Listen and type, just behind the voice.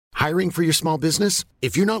Hiring for your small business?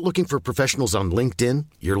 If you're not looking for professionals on LinkedIn,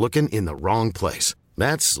 you're looking in the wrong place.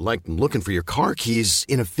 That's like looking for your car keys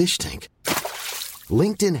in a fish tank.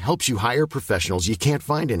 LinkedIn helps you hire professionals you can't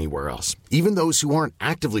find anywhere else, even those who aren't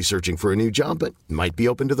actively searching for a new job but might be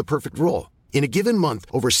open to the perfect role. In a given month,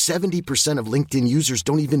 over 70% of LinkedIn users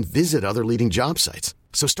don't even visit other leading job sites.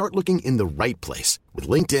 So start looking in the right place. With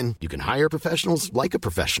LinkedIn, you can hire professionals like a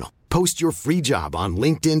professional. Post your free job on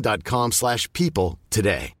linkedin.com/people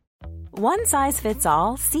today. One size fits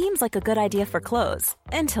all seems like a good idea for clothes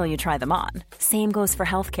until you try them on. Same goes for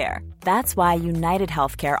healthcare. That's why United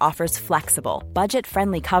Healthcare offers flexible,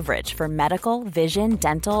 budget-friendly coverage for medical, vision,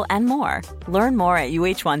 dental, and more. Learn more at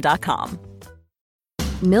uh1.com.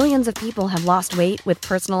 Millions of people have lost weight with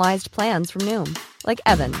personalized plans from Noom. Like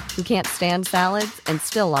Evan, who can't stand salads and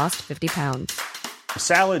still lost 50 pounds.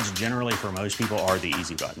 Salads generally for most people are the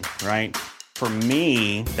easy button, right? For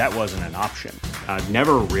me, that wasn't an option. I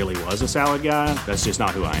never really was a salad guy. That's just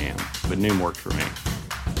not who I am. But Noom worked for me.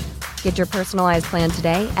 Get your personalized plan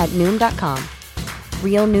today at Noom.com.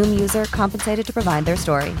 Real Noom user compensated to provide their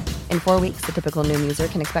story. In 4 weeks, the typical Noom user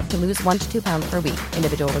can expect to lose 1 to 2 pounds per week.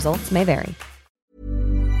 Individual results may vary.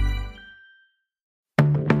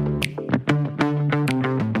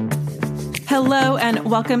 Hello, and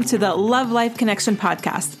welcome to the Love Life Connection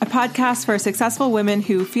podcast, a podcast for successful women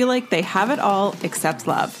who feel like they have it all except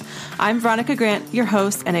love. I'm Veronica Grant, your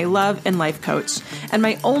host and a love and life coach. And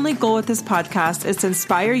my only goal with this podcast is to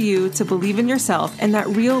inspire you to believe in yourself and that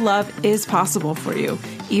real love is possible for you,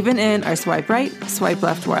 even in our swipe right, swipe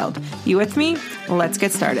left world. You with me? Let's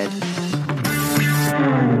get started.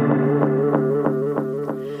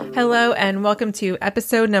 Hello, and welcome to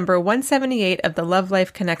episode number 178 of the Love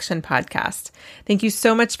Life Connection podcast. Thank you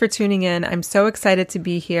so much for tuning in. I'm so excited to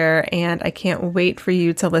be here, and I can't wait for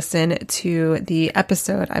you to listen to the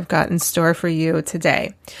episode I've got in store for you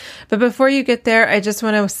today. But before you get there, I just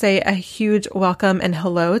want to say a huge welcome and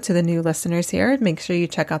hello to the new listeners here. Make sure you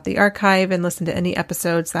check out the archive and listen to any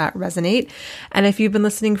episodes that resonate. And if you've been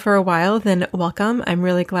listening for a while, then welcome. I'm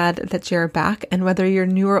really glad that you're back. And whether you're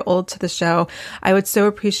new or old to the show, I would so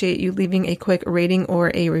appreciate you leaving a quick rating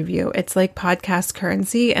or a review. It's like podcast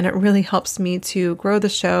currency, and it really helps me to grow the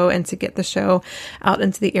show and to get the show out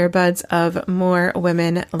into the earbuds of more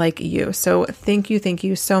women like you. So thank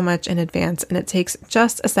you so much in advance. And it takes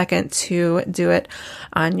just a second to do it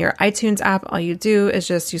on your iTunes app. All you do is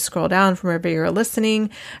you scroll down from wherever you're listening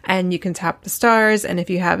and you can tap the stars. And if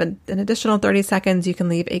you have an additional 30 seconds, you can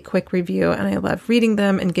leave a quick review. And I love reading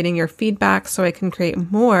them and getting your feedback so I can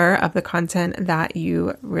create more of the content that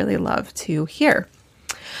you really love to hear.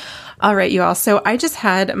 All right, you all. So I just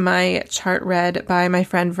had my chart read by my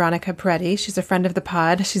friend Veronica Peretti. She's a friend of the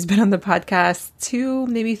pod. She's been on the podcast 2,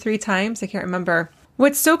 maybe 3 times. I can't remember.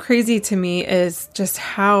 What's so crazy to me is just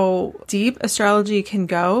how deep astrology can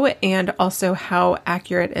go and also how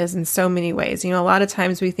accurate it is in so many ways. You know, a lot of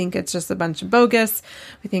times we think it's just a bunch of bogus.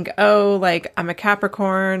 We think, oh, like I'm a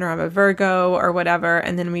Capricorn or I'm a Virgo or whatever.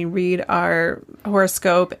 And then we read our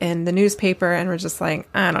horoscope in the newspaper and we're just like,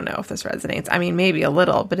 I don't know if this resonates. I mean, maybe a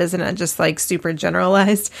little, but isn't it just like super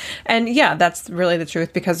generalized? And yeah, that's really the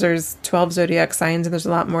truth because there's 12 zodiac signs and there's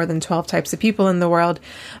a lot more than 12 types of people in the world.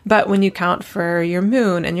 But when you count for your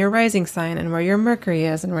moon and your rising sign and where your Mercury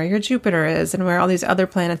is and where your Jupiter is and where all these other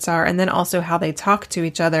planets are, and then also how they talk to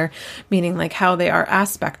each other, meaning like how they are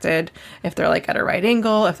aspected, if they're like at a right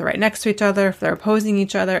angle, if they're right next to each other, if they're opposing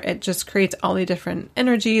each other, it just creates all the different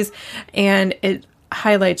energies and it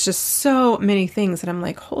highlights just so many things. And I'm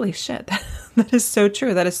like, holy shit, that is so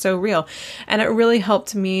true. That is so real. And it really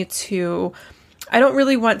helped me to I don't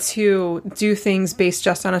really want to do things based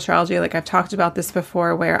just on astrology. Like I've talked about this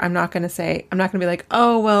before where I'm not going to be like,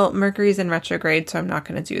 oh, well, Mercury's in retrograde, so I'm not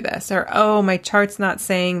going to do this. Or, oh, my chart's not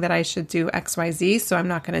saying that I should do XYZ, so I'm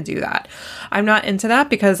not going to do that. I'm not into that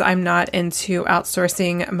because I'm not into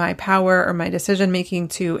outsourcing my power or my decision making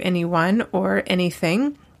to anyone or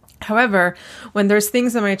anything. However, when there's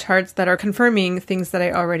things in my charts that are confirming things that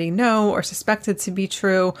I already know or suspected to be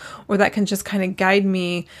true, or that can just kind of guide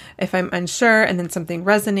me if I'm unsure and then something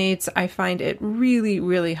resonates, I find it really,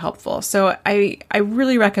 really helpful. So I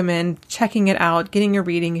really recommend checking it out, getting a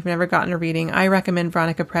reading. If you've never gotten a reading, I recommend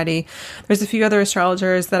Veronica Peretti. There's a few other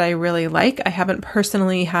astrologers that I really like. I haven't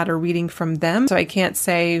personally had a reading from them, so I can't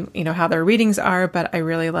say, how their readings are, but I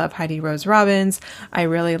really love Heidi Rose Robbins. I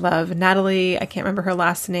really love Natalie. I can't remember her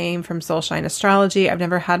last name. came from Soulshine Astrology. I've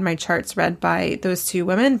never had my charts read by those two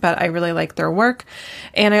women, but I really like their work.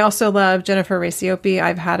 And I also love Jennifer Raciopi.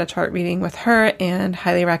 I've had a chart reading with her and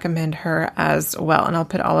highly recommend her as well. And I'll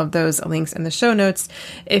put all of those links in the show notes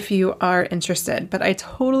if you are interested. But I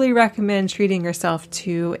totally recommend treating yourself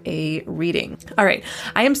to a reading. All right.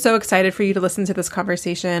 I am so excited for you to listen to this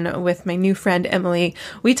conversation with my new friend, Emily.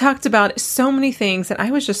 We talked about so many things and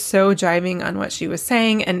I was just so jiving on what she was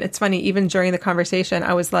saying. And it's funny, even during the conversation,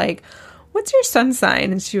 I was like, what's your sun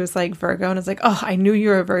sign? And she was like, Virgo. And I was like, oh, I knew you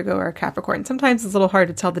were a Virgo or a Capricorn. Sometimes it's a little hard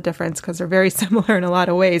to tell the difference because they're very similar in a lot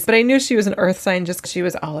of ways. But I knew she was an earth sign just because she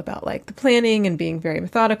was all about like the planning and being very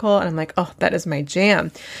methodical. And I'm like, oh, that is my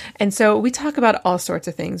jam. And so we talk about all sorts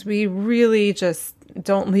of things. We really just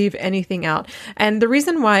don't leave anything out. And the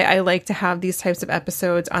reason why I like to have these types of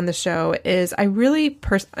episodes on the show is I really,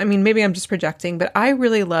 maybe I'm just projecting, but I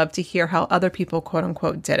really love to hear how other people, quote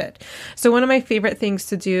unquote, did it. So one of my favorite things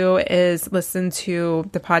to do is listen to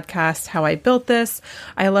the podcast, How I Built This.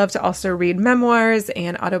 I love to also read memoirs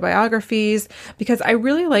and autobiographies because I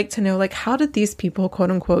really like to know, like, how did these people,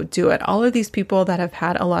 quote unquote, do it? All of these people that have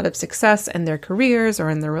had a lot of success in their careers or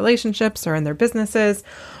in their relationships or in their businesses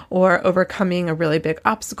or overcoming a really big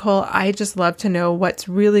obstacle. I just love to know what's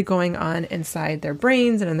really going on inside their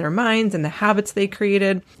brains and in their minds and the habits they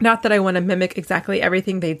created. Not that I want to mimic exactly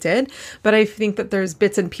everything they did, but I think that there's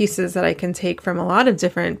bits and pieces that I can take from a lot of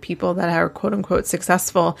different people that are quote unquote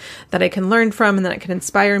successful that I can learn from and that can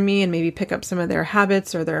inspire me and maybe pick up some of their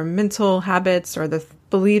habits or their mental habits or the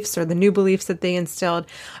beliefs or the new beliefs that they instilled.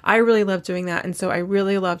 I really love doing that. And so I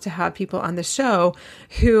really love to have people on the show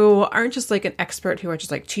who aren't just like an expert, who are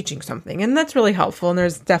just like teaching something. And that's really helpful. And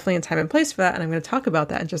there's definitely a time and place for that. And I'm going to talk about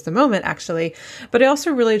that in just a moment, actually. But I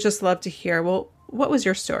also really just love to hear, well, what was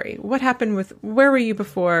your story? What happened where were you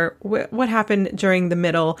before? What happened during the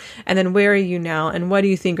middle? And then where are you now? And what do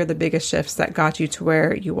you think are the biggest shifts that got you to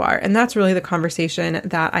where you are? And that's really the conversation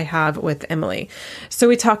that I have with Emily. So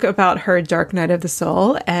we talk about her dark night of the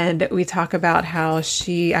soul, and we talk about how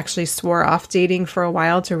she actually swore off dating for a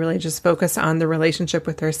while to really just focus on the relationship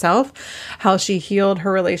with herself, how she healed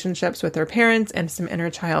her relationships with her parents and some inner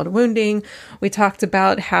child wounding. We talked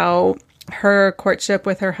about how her courtship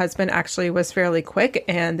with her husband actually was fairly quick.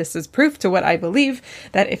 And this is proof to what I believe,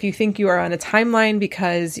 that if you think you are on a timeline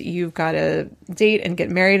because you've got to date and get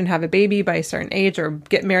married and have a baby by a certain age, or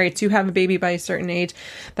get married to have a baby by a certain age,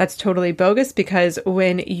 that's totally bogus, because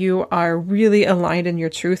when you are really aligned in your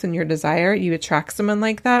truth and your desire, you attract someone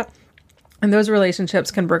like that. And those relationships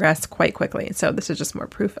can progress quite quickly. So this is just more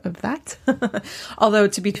proof of that. Although,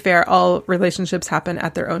 to be fair, all relationships happen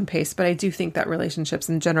at their own pace. But I do think that relationships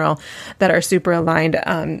in general that are super aligned,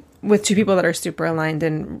 with two people that are super aligned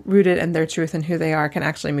and rooted in their truth and who they are, can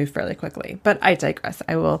actually move fairly quickly. But I digress.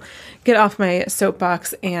 I will get off my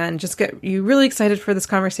soapbox and just get you really excited for this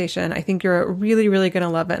conversation. I think you're really, really going to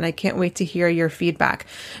love it. And I can't wait to hear your feedback.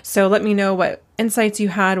 So let me know what insights you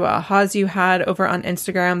had, what ahas you had over on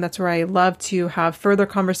Instagram. That's where I love to have further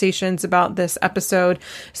conversations about this episode.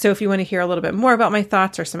 So if you want to hear a little bit more about my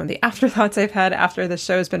thoughts or some of the afterthoughts I've had after the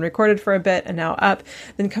show has been recorded for a bit and now up,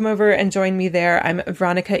 then come over and join me there. I'm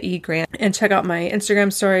Veronica E. Grant, and check out my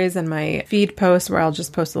Instagram stories and my feed posts where I'll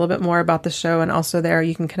just post a little bit more about the show. And also there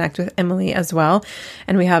you can connect with Emily as well.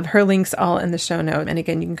 And we have her links all in the show note. And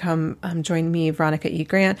again, you can come join me, Veronica E.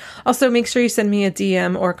 Grant. Also, make sure you send me a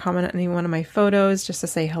DM or comment on any one of my photos just to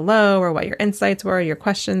say hello or what your insights were, your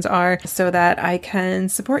questions are, so that I can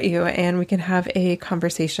support you and we can have a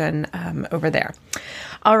conversation over there.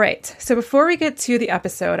 All right. So before we get to the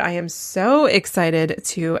episode, I am so excited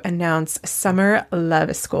to announce Summer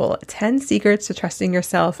Love School, 10 Secrets to Trusting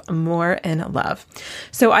Yourself More in Love.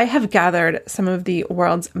 So I have gathered some of the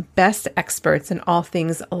world's best experts in all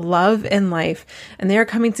things love and life, and they are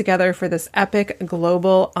coming together for this epic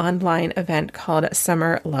global online event called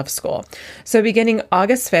Summer Love School. So beginning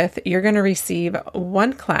August 5th, you're going to receive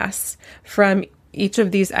one class from each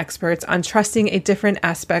of these experts on trusting a different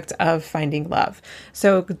aspect of finding love.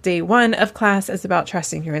 So day 1 of class is about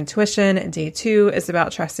trusting your intuition. Day 2 is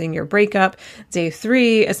about trusting your breakup. Day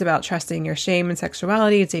 3 is about trusting your shame and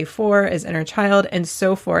sexuality. Day 4 is inner child, and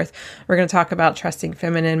so forth. We're going to talk about trusting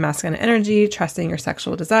feminine, masculine energy, trusting your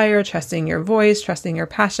sexual desire, trusting your voice, trusting your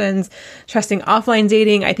passions, trusting offline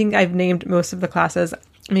dating. I think I've named most of the classes,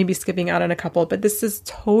 maybe skipping out on a couple, but this is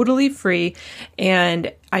totally free.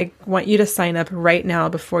 And I want you to sign up right now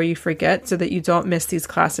before you forget so that you don't miss these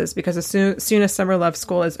classes, because as soon as Summer Love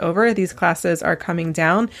School is over, these classes are coming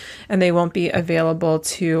down and they won't be available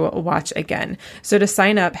to watch again. So to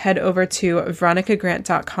sign up, head over to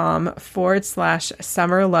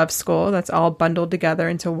veronicagrant.com/Summer Love School. That's all bundled together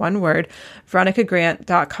into one word,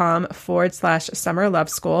 veronicagrant.com/Summer Love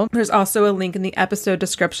School. There's also a link in the episode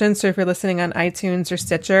description. So if you're listening on iTunes or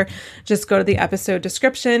Stitcher, just go to the episode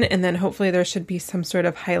description and then hopefully there should be some sort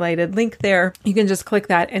of highlighted link there. You can just click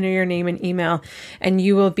that, enter your name and email, and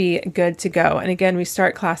you will be good to go. And again, we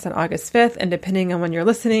start class on August 5th. And depending on when you're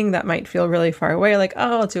listening, that might feel really far away, like,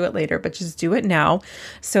 oh, I'll do it later, but just do it now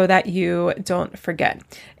so that you don't forget.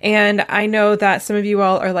 And I know that some of you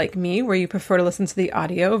all are like me, where you prefer to listen to the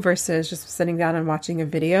audio versus just sitting down and watching a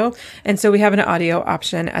video. And so we have an audio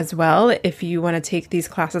option as well. If you want to take these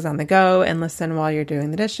classes on the go and listen while you're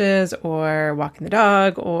doing the dishes or walking the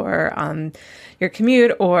dog or on your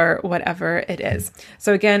commute or whatever it is.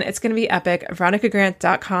 So again, it's going to be epic.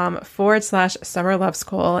 veronicagrant.com/Summer Love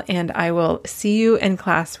School. And I will see you in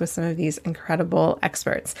class with some of these incredible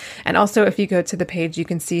experts. And also, if you go to the page, you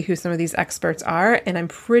can see who some of these experts are. And I'm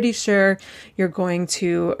pretty sure you're going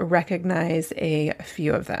to recognize a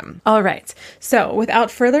few of them. All right. So without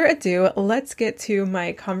further ado, let's get to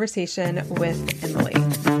my conversation with Emily.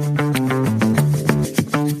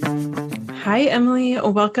 Hi, Emily.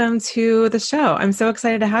 Welcome to the show. I'm so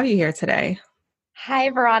excited to have you here today. Hi,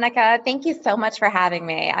 Veronica. Thank you so much for having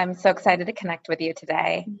me. I'm so excited to connect with you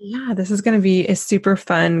today. Yeah, this is going to be a super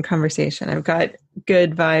fun conversation. I've got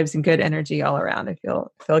good vibes and good energy all around. I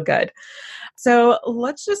feel good. So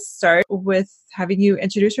let's just start with having you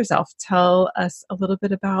introduce yourself. Tell us a little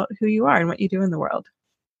bit about who you are and what you do in the world.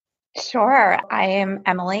 Sure. I am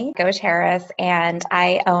Emily Ghosh Harris, and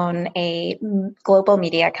I own a global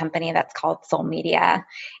media company that's called Soul Media.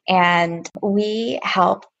 And we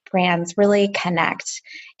help brands really connect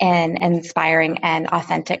in an inspiring and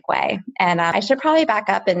authentic way. And I should probably back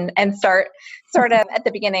up and start sort of at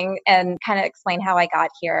the beginning and kind of explain how I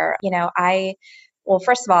got here.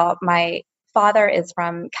 First of all, my father is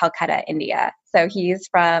from Calcutta, India. So he's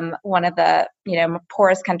from one of the,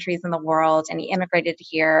 poorest countries in the world, and he immigrated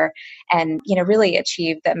here and, really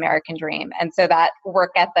achieved the American dream. And so that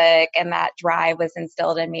work ethic and that drive was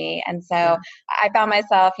instilled in me. And so I found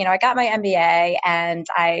myself, I got my MBA and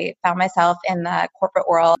I found myself in the corporate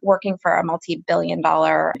world working for a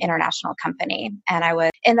multi-billion-dollar international company. And I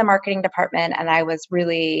was in the marketing department and I was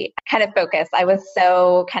really kind of focused. I was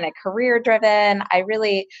so kind of career driven. I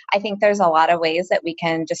think there's a lot of ways that we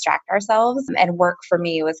can distract ourselves, and work for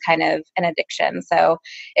me was kind of an addiction. So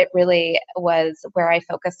it really was where I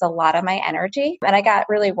focused a lot of my energy, and I got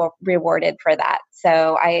really rewarded for that.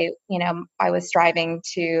 So I was striving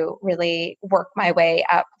to really work my way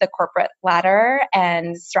up the corporate ladder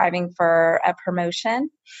and striving for a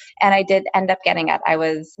promotion. And I did end up getting it. I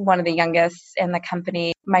was one of the youngest in the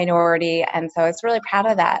company, minority. And so I was really proud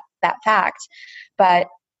of that fact. But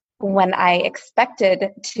when I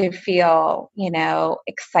expected to feel,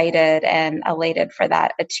 excited and elated for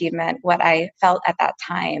that achievement, what I felt at that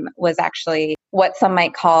time was actually what some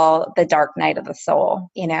might call the dark night of the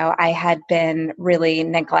soul. I had been really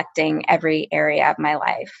neglecting every area of my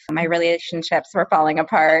life. My relationships were falling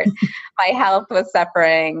apart. My health was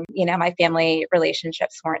suffering. My family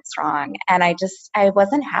relationships weren't strong. And I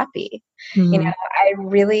wasn't happy. Mm-hmm. I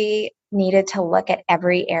really needed to look at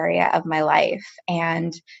every area of my life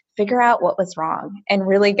and figure out what was wrong and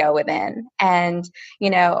really go within. And,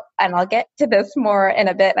 and I'll get to this more in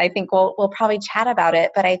a bit. I think we'll probably chat about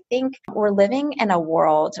it, but I think we're living in a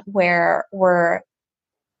world where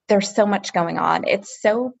there's so much going on. It's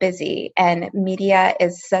so busy, and media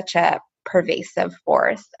is such a pervasive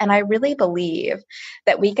force. And I really believe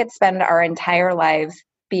that we could spend our entire lives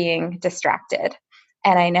being distracted.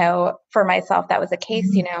 And I know for myself, that was the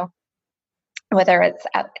case, whether it's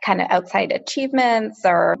kind of outside achievements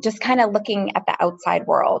or just kind of looking at the outside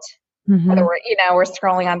world, whether we're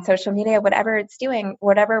scrolling on social media, whatever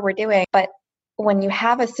we're doing. But when you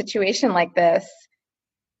have a situation like this,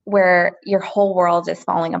 where your whole world is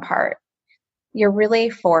falling apart, you're really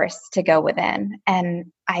forced to go within. And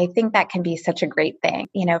I think that can be such a great thing.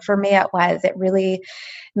 For me, it really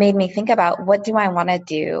made me think about, what do I want to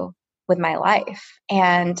do with my life?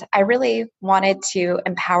 And I really wanted to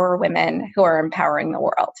empower women who are empowering the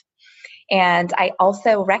world. And I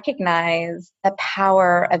also recognize the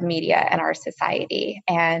power of media in our society.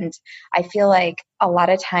 And I feel like a lot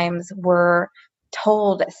of times we're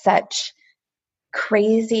told such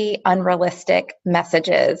crazy, unrealistic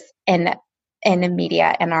messages in the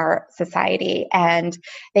media in our society, and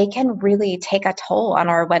they can really take a toll on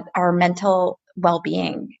our mental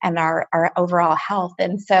well-being and our overall health.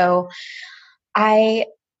 And so I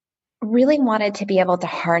really wanted to be able to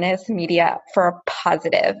harness media for a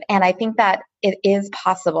positive. And I think that it is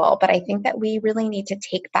possible, but I think that we really need to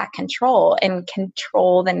take back control and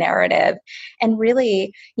control the narrative and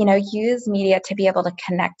really, use media to be able to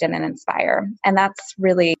connect and inspire. And that's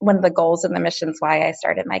really one of the goals and the missions why I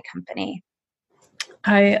started my company.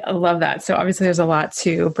 I love that. So obviously there's a lot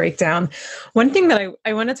to break down. One thing that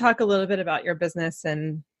I want to talk a little bit about your business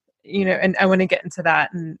and I want to get into that.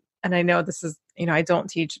 And I know this is, I don't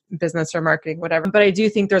teach business or marketing, whatever, but I do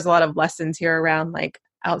think there's a lot of lessons here around like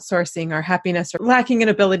outsourcing our happiness or lacking an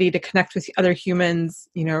ability to connect with other humans,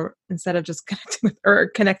 instead of just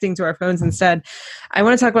connecting to our phones instead. I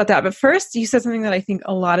want to talk about that. But first, you said something that I think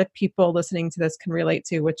a lot of people listening to this can relate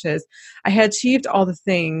to, which is I had achieved all the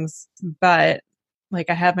things, but like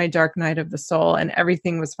I had my dark night of the soul and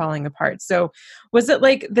everything was falling apart. So was it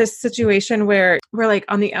like this situation where like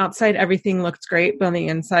on the outside, everything looked great, but on the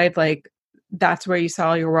inside, like that's where you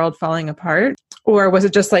saw your world falling apart? Or was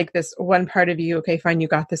it just like this one part of you, okay, fine, you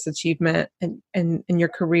got this achievement in your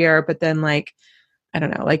career, but then like, I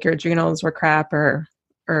don't know, like your adrenals were crap or,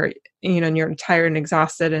 and you're tired and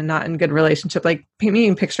exhausted and not in good relationship. Like paint me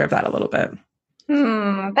a picture of that a little bit.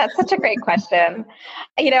 That's such a great question.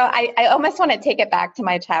 I almost want to take it back to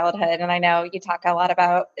my childhood. And I know you talk a lot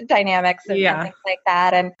about dynamics and things like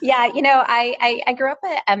that. And I grew up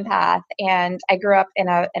an empath and I grew up in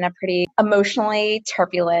a pretty emotionally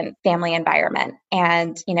turbulent family environment.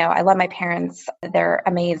 And, I love my parents. They're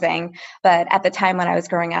amazing. But at the time when I was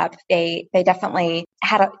growing up, they definitely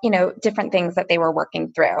had, different things that they were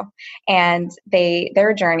working through. And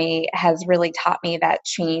their journey has really taught me that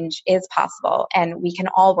change is possible. And we can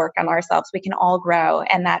all work on ourselves. We can all grow.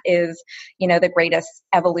 And that is, the greatest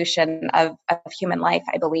evolution of human life,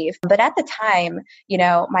 I believe. But at the time,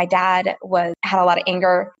 my dad had a lot of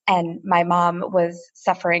anger and my mom was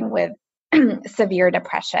suffering with severe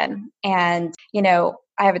depression. And,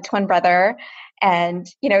 I have a twin brother and,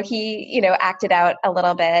 he, acted out a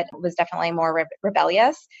little bit, was definitely more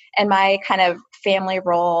rebellious. And my kind of family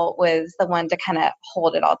role was the one to kind of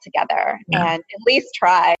hold it all together and at least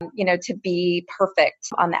try, to be perfect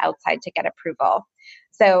on the outside to get approval.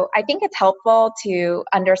 So I think it's helpful to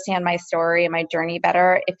understand my story and my journey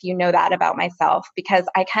better if you know that about myself, because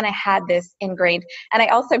I kind of had this ingrained, and I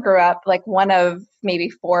also grew up like one of maybe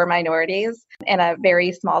 4 minorities in a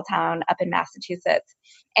very small town up in Massachusetts.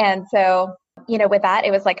 And so, with that,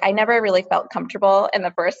 it was like, I never really felt comfortable in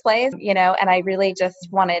the first place, and I really just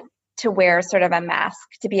wanted to wear sort of a mask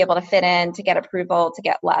to be able to fit in, to get approval, to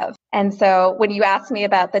get love. And so when you asked me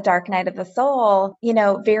about the dark night of the soul,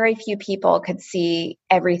 very few people could see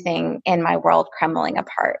everything in my world crumbling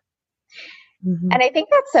apart. Mm-hmm. And I think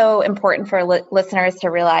that's so important for listeners to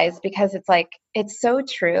realize, because it's so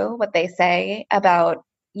true what they say about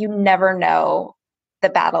you never know the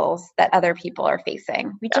battles that other people are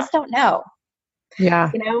facing. We just don't know.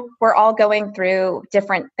 Yeah. We're all going through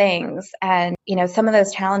different things. And, some of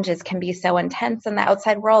those challenges can be so intense and the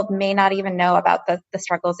outside world may not even know about the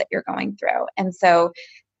struggles that you're going through. And so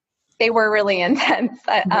they were really intense.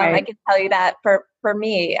 Right. I can tell you that for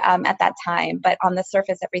me at that time, but on the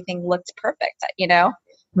surface, everything looked perfect,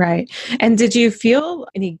 Right. And did you feel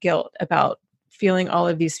any guilt about feeling all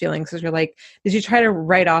of these feelings? Because you're like, did you try to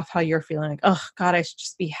write off how you're feeling? Like, oh God, I should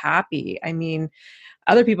just be happy. I mean,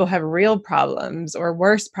 other people have real problems or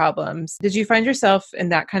worse problems. Did you find yourself in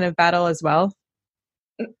that kind of battle as well?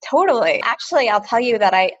 Totally. Actually, I'll tell you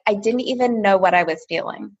that I didn't even know what I was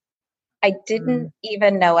feeling. I didn't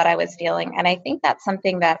even know what I was feeling. And I think that's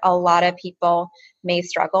something that a lot of people may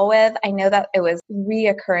struggle with. I know that it was a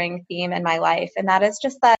reoccurring theme in my life. And that is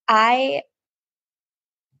just that I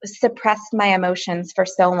suppressed my emotions for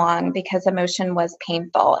so long because emotion was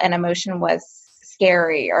painful and emotion was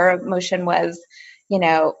scary or emotion was,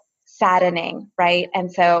 saddening, right? And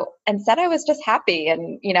so instead I was just happy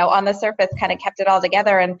and, on the surface kind of kept it all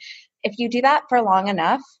together. And if you do that for long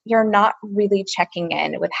enough, you're not really checking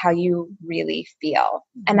in with how you really feel.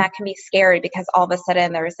 And that can be scary because all of a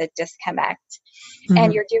sudden there's a disconnect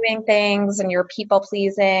and you're doing things and you're people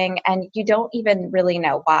pleasing and you don't even really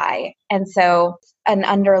know why. And so an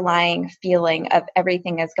underlying feeling of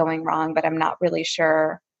everything is going wrong, but I'm not really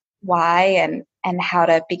sure why and how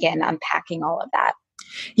to begin unpacking all of that.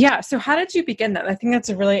 Yeah. So how did you begin that? I think that's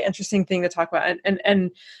a really interesting thing to talk about.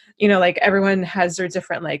 And like everyone has their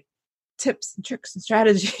different like tips and tricks and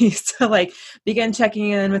strategies to like begin checking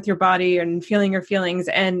in with your body and feeling your feelings.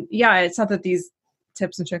 And yeah, it's not that these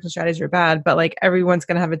tips and tricks and strategies are bad, but like everyone's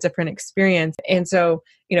going to have a different experience. And so,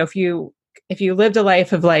 if you lived a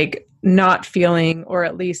life of like not feeling, or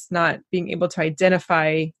at least not being able to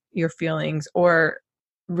identify your feelings, or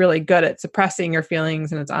really good at suppressing your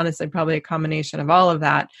feelings. And it's honestly probably a combination of all of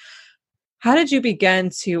that. How did you begin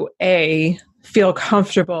to feel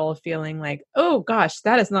comfortable feeling like, oh gosh,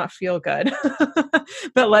 that does not feel good,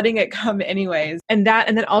 but letting it come anyways? And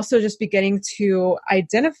then also just beginning to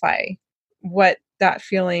identify what that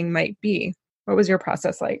feeling might be. What was your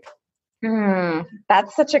process like?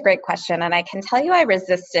 That's such a great question. And I can tell you I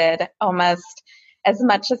resisted almost as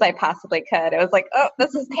much as I possibly could. It was like, oh,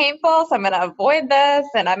 this is painful, so I'm going to avoid this,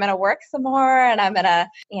 and I'm going to work some more, and I'm going to,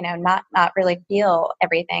 not really feel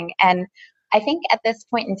everything. And I think at this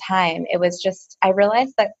point in time, it was just, I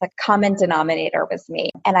realized that the common denominator was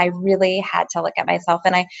me. And I really had to look at myself.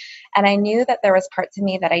 And I knew that there was parts of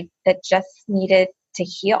me that just needed to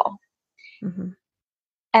heal. Mm-hmm.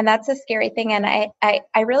 And that's a scary thing. And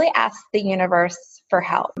I really asked the universe for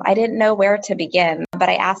help. I didn't know where to begin, but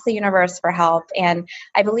I asked the universe for help. And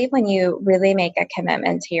I believe when you really make a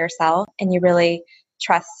commitment to yourself and you really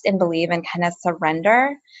trust and believe and kind of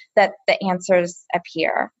surrender, that the answers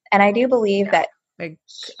appear. And I do believe that. Like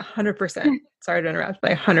 100%. Sorry to interrupt,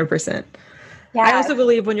 but 100%. Yeah. I also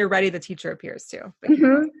believe when you're ready, the teacher appears too.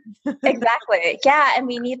 Mm-hmm. Exactly. Yeah. And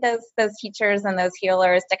we need those teachers and those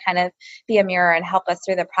healers to kind of be a mirror and help us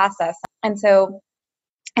through the process. And so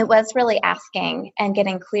it was really asking and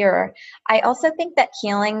getting clearer. I also think that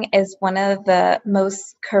healing is one of the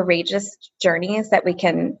most courageous journeys that we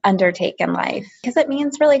can undertake in life, because it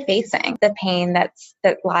means really facing the pain that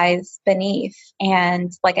lies beneath.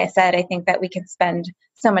 And like I said, I think that we can spend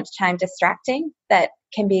so much time distracting that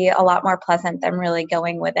can be a lot more pleasant than really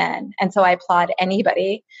going within. And so I applaud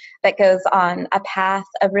anybody that goes on a path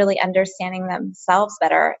of really understanding themselves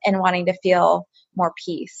better and wanting to feel more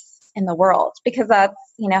peace in the world, because that's,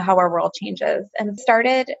 how our world changes. And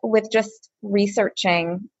started with just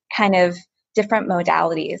researching kind of different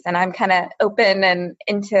modalities. And I'm kind of open and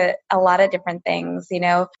into a lot of different things,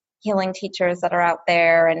 healing teachers that are out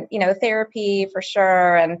there, and, therapy for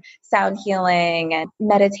sure, and sound healing and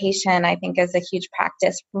meditation, I think is a huge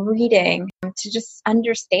practice. Reading to just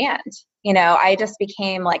understand. I just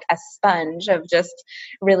became like a sponge of just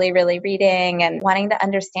really, really reading and wanting to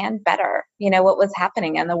understand better, what was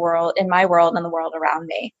happening in the world, in my world and the world around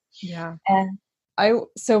me. Yeah.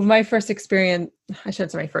 So my first experience, I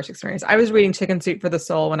shouldn't say my first experience. I was reading Chicken Soup for the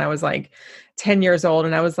Soul when I was like 10 years old.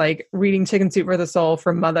 And I was like reading Chicken Soup for the Soul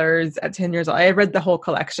for mothers at 10 years old. I read the whole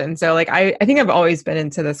collection. So like, I think I've always been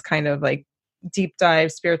into this kind of like deep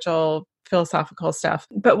dive, spiritual, philosophical stuff.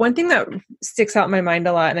 But one thing that sticks out in my mind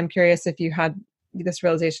a lot, and I'm curious if you had this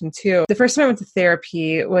realization too. The first time I went to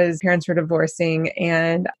therapy was parents were divorcing,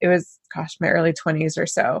 and it was, my early 20s or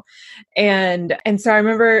so. And so I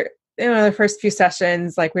remember the first few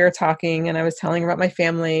sessions, like we were talking and I was telling her about my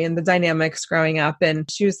family and the dynamics growing up. And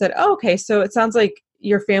she said, oh, okay, so it sounds like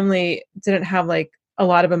your family didn't have like a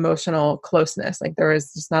lot of emotional closeness. Like there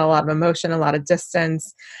was just not a lot of emotion, a lot of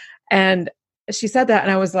distance. And she said that,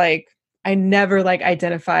 and I was like, I never like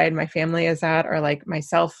identified my family as that, or like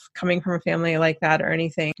myself coming from a family like that or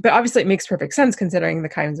anything. But obviously it makes perfect sense considering the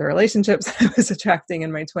kinds of relationships I was attracting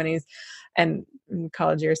in my 20s and in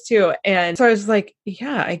college years too. And so I was like,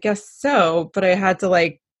 yeah, I guess so. But I had to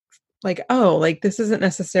like, oh, like this isn't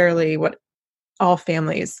necessarily what all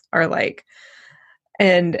families are like.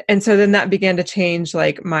 And so then that began to change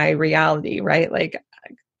like my reality, right? Like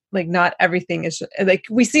not everything is like,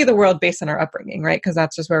 we see the world based on our upbringing, right? Because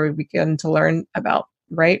that's just where we begin to learn about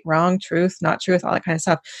right, wrong, truth, not truth, all that kind of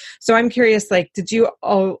stuff. So I'm curious, like, did you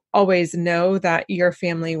always know that your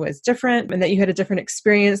family was different and that you had a different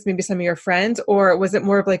experience, maybe some of your friends, or was it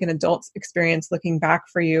more of like an adult experience looking back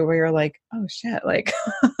for you where you're like, oh shit, like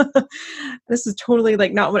this is totally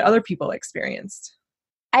like not what other people experienced?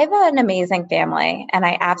 I have an amazing family and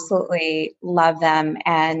I absolutely love them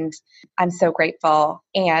and I'm so grateful.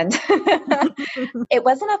 And it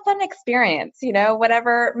wasn't a fun experience, you know,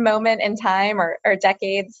 whatever moment in time or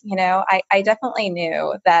decades, you know, I definitely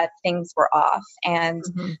knew that things were off and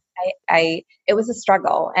it was a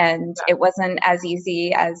struggle and it wasn't as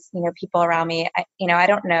easy as, you know, people around me. I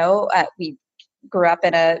don't know. We grew up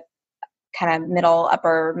in a kind of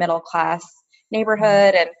upper middle class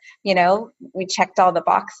neighborhood and, you know, we checked all the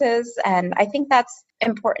boxes. And I think that's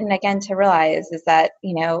important again to realize is that,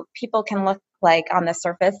 you know, people can look like on the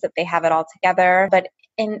surface that they have it all together, but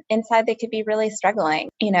inside they could be really struggling,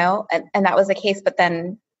 you know, and that was the case. But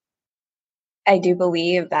then I do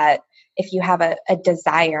believe that if you have a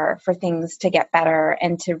desire for things to get better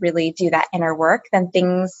and to really do that inner work, then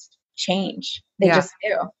things change. They just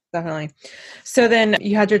do. Definitely. So then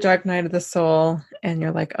you had your dark night of the soul and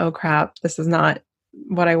you're like, oh crap, this is not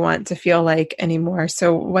what I want to feel like anymore.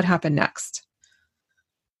 So what happened next?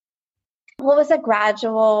 Well, it was a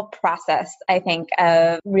gradual process, I think,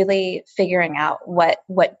 of really figuring out what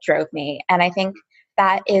drove me. And I think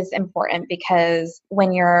that is important because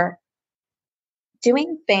when you're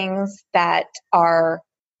doing things that are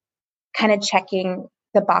kind of checking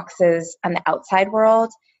the boxes on the outside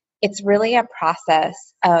world, it's really a process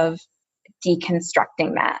of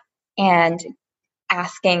deconstructing that and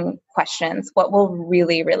asking questions. What will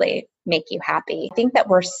really, really make you happy? I think that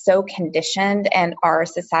we're so conditioned in our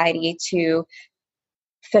society to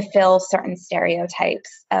fulfill certain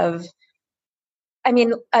stereotypes of,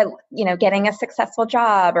 getting a successful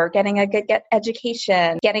job or getting a good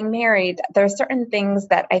education, getting married. There are certain things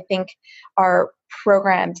that I think are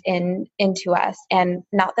programmed into us, and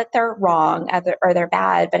not that they're wrong or they're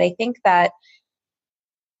bad, but I think that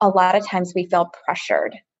a lot of times we feel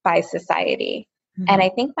pressured by society. Mm-hmm. And I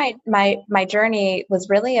think my journey was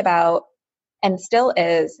really about, and still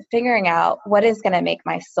is, figuring out what is going to make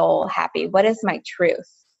my soul happy. What is my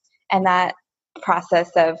truth? And that process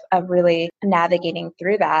of really navigating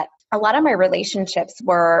through that. A lot of my relationships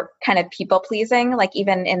were kind of people pleasing, like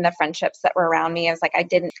even in the friendships that were around me, I was like, I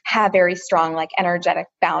didn't have very strong, like energetic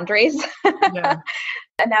boundaries. Yeah.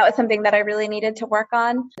 And that was something that I really needed to work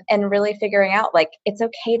on, and really figuring out, like, it's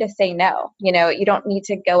okay to say no. You don't need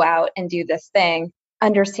to go out and do this thing.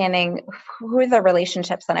 Understanding who are the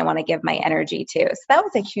relationships that I want to give my energy to. So that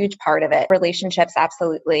was a huge part of it. Relationships,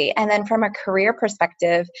 absolutely. And then from a career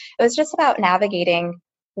perspective, it was just about navigating,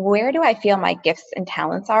 where do I feel my gifts and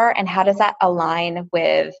talents are, and how does that align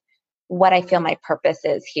with what I feel my purpose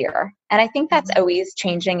is here? And I think that's always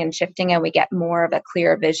changing and shifting, and we get more of a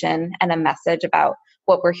clear vision and a message about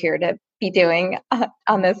what we're here to be doing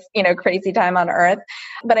on this, crazy time on earth.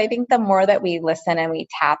 But I think the more that we listen and we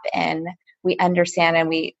tap in, we understand,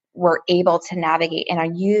 and we're able to navigate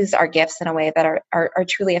and use our gifts in a way that are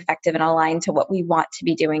truly effective and aligned to what we want to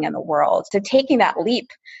be doing in the world. So taking that leap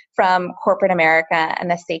from corporate America and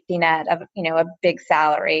the safety net of, a big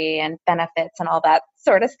salary and benefits and all that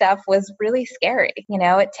sort of stuff was really scary.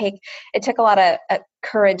 It took a lot of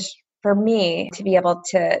courage for me to be able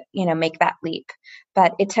to, make that leap.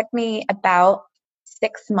 But it took me about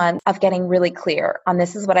 6 months of getting really clear on,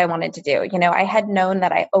 this is what I wanted to do. I had known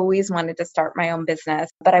that I always wanted to start my own business,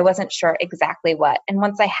 but I wasn't sure exactly what. And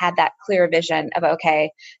once I had that clear vision of, okay,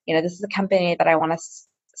 this is a company that I want to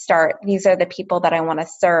start. These are the people that I want to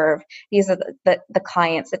serve. These are the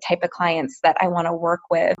clients, the type of clients that I want to work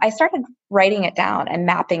with. I started writing it down and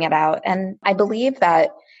mapping it out. And I believe that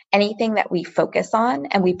anything that we focus on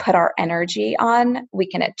and we put our energy on, we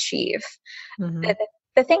can achieve. Mm-hmm.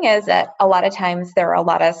 The thing is that a lot of times there are a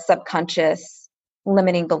lot of subconscious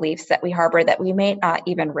limiting beliefs that we harbor that we may not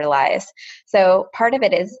even realize. So part of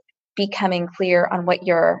it is becoming clear on what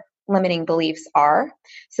your limiting beliefs are,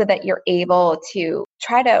 so that you're able to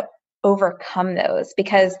try to overcome those.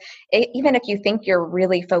 Because even if you think you're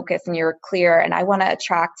really focused and you're clear, and I want to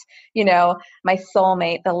attract, my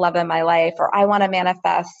soulmate, the love of my life, or I want to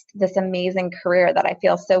manifest this amazing career that I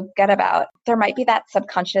feel so good about, there might be that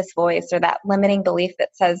subconscious voice or that limiting belief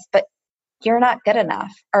that says, but you're not good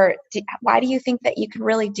enough. Or why do you think that you can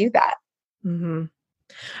really do that? Mm-hmm.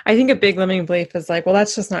 I think a big limiting belief is like, well,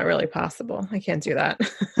 that's just not really possible. I can't do that.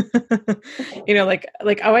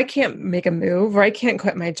 Oh, I can't make a move, or I can't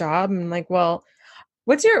quit my job. I'm like, well,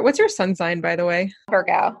 what's your sun sign, by the way?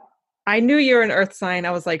 Virgo. I knew you were an earth sign.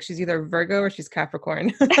 I was like, she's either Virgo or she's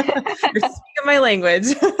Capricorn. You're speaking my language.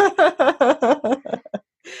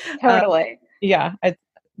 Totally. Yeah.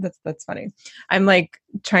 That's funny. I'm like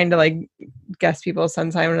trying to like guess people's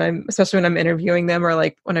sun sign especially when I'm interviewing them, or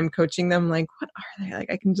like when I'm coaching them, like, what are they?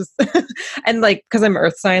 Like, I can just, and like, cause I'm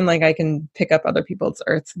earth sign, like I can pick up other people's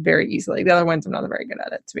earths very easily. The other ones, I'm not very good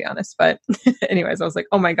at it, to be honest. But anyways, I was like,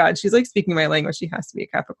 oh my God, she's like speaking my language. She has to be a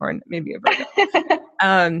Capricorn, maybe a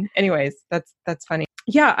Virgo. Anyways, that's funny.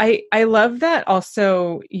 Yeah. I love that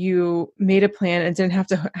also you made a plan and didn't have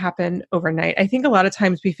to happen overnight. I think a lot of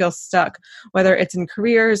times we feel stuck, whether it's in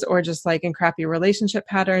careers or just like in crappy relationship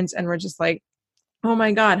patterns. And we're just like, oh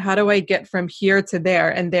my God, how do I get from here to there?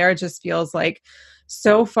 And there just feels like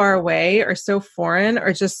so far away, or so foreign,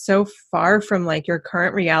 or just so far from like your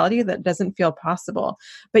current reality that doesn't feel possible.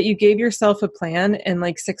 But you gave yourself a plan in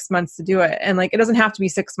like 6 months to do it. And like, it doesn't have to be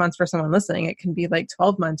 6 months for someone listening. It can be like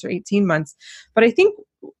 12 months or 18 months. But I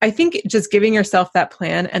think just giving yourself that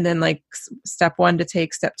plan, and then like step 1 to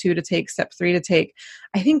take, step 2 to take, step 3 to take,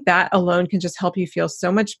 I think that alone can just help you feel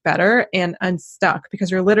so much better and unstuck, because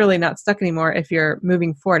you're literally not stuck anymore if you're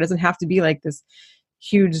moving forward. It doesn't have to be like this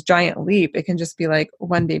huge giant leap. It can just be like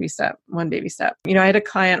one baby step, one baby step. You know, I had a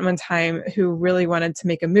client one time who really wanted to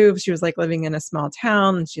make a move. She was like living in a small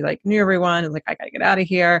town and she like knew everyone and like, I got to get out of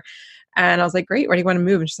here. And I was like, great, where do you want to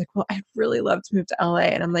move? And she's like, well, I'd really love to move to LA.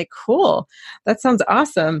 And I'm like, cool, that sounds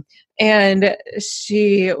awesome. And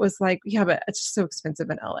she was like, yeah, but it's just so expensive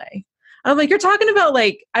in LA. I'm like, you're talking about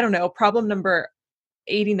like, I don't know, problem number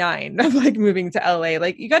 89 of like moving to LA.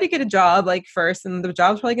 Like you got to get a job like first, and the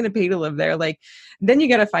job's probably going to pay to live there. Like, then you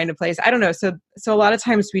got to find a place. I don't know. So a lot of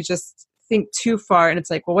times we just think too far and it's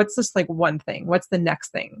like, well, what's this like one thing? What's the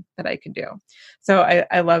next thing that I can do? So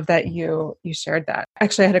I love that you shared that.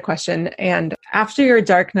 Actually, I had a question. And after your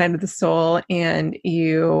dark night of the soul and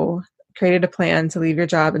you created a plan to leave your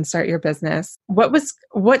job and start your business,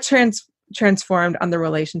 what transformed on the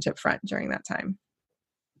relationship front during that time?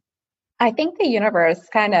 I think the universe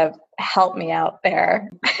kind of helped me out there.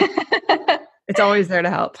 It's always there to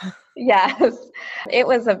help. Yes. It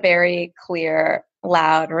was a very clear,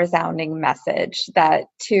 loud, resounding message that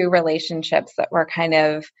two relationships that were kind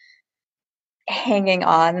of hanging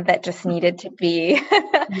on that just needed to be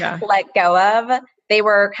let go of, they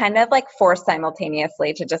were kind of like forced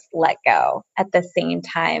simultaneously to just let go at the same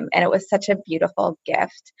time. And it was such a beautiful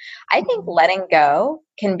gift. I think letting go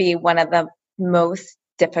can be one of the most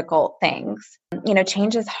difficult things. You know,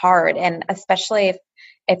 change is hard. And especially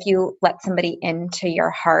if you let somebody into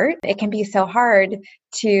your heart, it can be so hard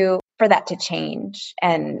for that to change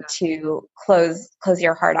and to close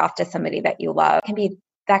your heart off to somebody that you love.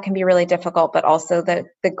 That can be really difficult, but also the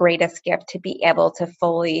greatest gift to be able to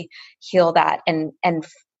fully heal that and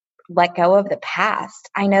let go of the past.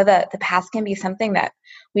 I know that the past can be something that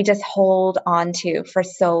we just hold on to for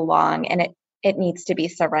so long, and it needs to be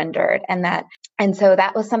surrendered. And so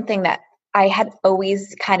that was something that I had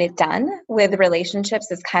always kind of done with relationships,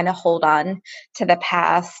 is kind of hold on to the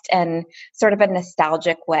past and sort of a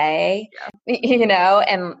nostalgic way, you know,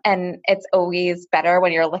 and it's always better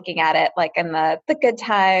when you're looking at it like in the good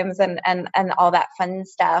times and all that fun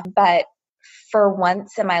stuff. But for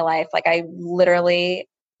once in my life, like I literally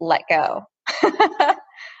let go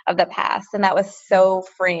of the past, and that was so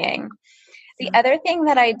freeing. The other thing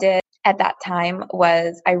that I did at that time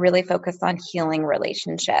was I really focused on healing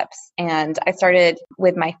relationships. And I started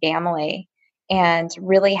with my family and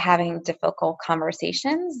really having difficult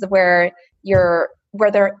conversations where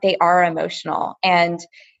they are emotional. And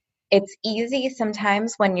it's easy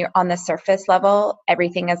sometimes when you're on the surface level,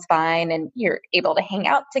 everything is fine and you're able to hang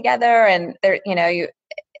out together, and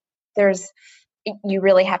you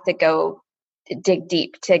really have to go dig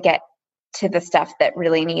deep to get to the stuff that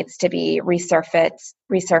really needs to be resurfaced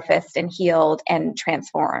and healed and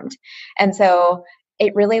transformed. And so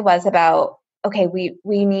it really was about, okay,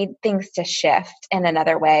 we need things to shift in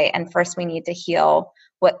another way. And first we need to heal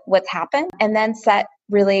what's happened, and then set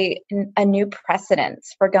really a new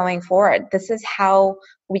precedence for going forward. This is how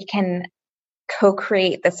we can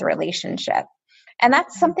co-create this relationship. And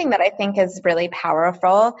that's something that I think is really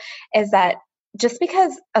powerful, is that just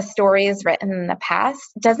because a story is written in the past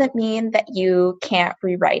doesn't mean that you can't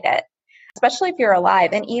rewrite it, especially if you're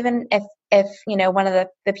alive. And even if you know, one of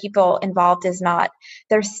the people involved is not,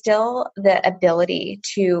 there's still the ability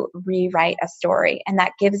to rewrite a story. And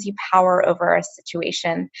that gives you power over a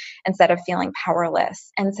situation instead of feeling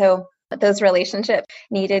powerless. And so those relationships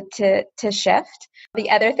needed to shift. The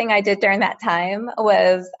other thing I did during that time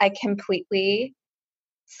was I completely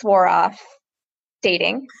swore off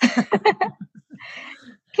dating.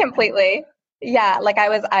 Completely. Yeah. Like I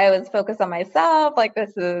was focused on myself. Like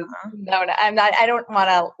this is, I don't want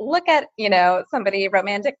to look at, you know, somebody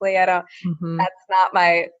romantically. That's not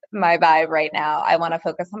my vibe right now. I want to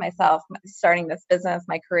focus on myself, starting this business,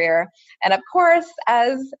 my career. And of course,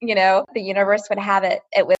 as you know, the universe would have it,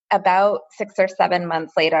 it was about 6 or 7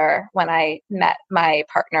 months later when I met my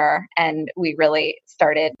partner and we really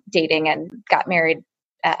started dating and got married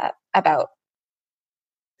about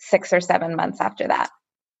 6 or 7 months after that.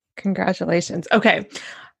 Congratulations. Okay.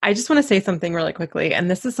 I just want to say something really quickly.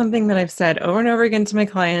 And this is something that I've said over and over again to my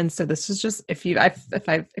clients. So this is just, if you're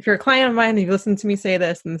a client of mine and you've listened to me say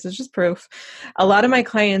this, and this is just proof, a lot of my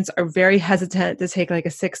clients are very hesitant to take like a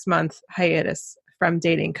 6-month hiatus from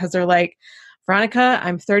dating. Cause they're like, Veronica,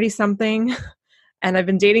 I'm 30 something and I've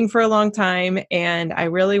been dating for a long time and I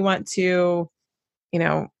really want to, you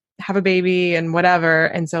know, have a baby and whatever.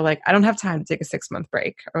 And so like, I don't have time to take a 6-month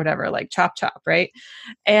break or whatever, like chop, right?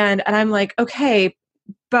 And I'm like, okay,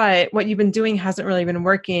 but what you've been doing hasn't really been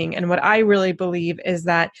working. And what I really believe is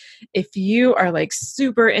that if you are like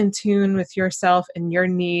super in tune with yourself and your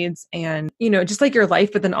needs and, you know, just like your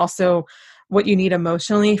life, but then also what you need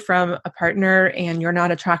emotionally from a partner, and you're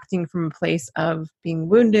not attracting from a place of being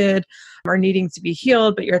wounded or needing to be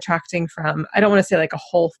healed, but you're attracting from, I don't want to say like a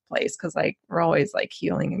whole place, because like we're always like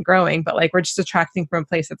healing and growing, but like we're just attracting from a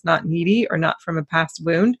place that's not needy or not from a past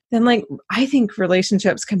wound, then like I think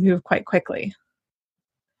relationships can move quite quickly.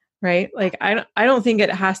 Right? Like I don't think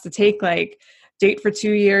it has to take like date for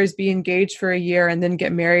 2 years, be engaged for a year, and then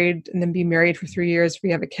get married, and then be married for 3 years if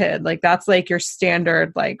you have a kid. Like that's like your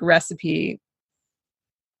standard like recipe,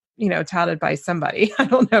 touted by somebody. I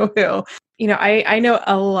don't know who. I know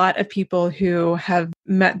a lot of people who have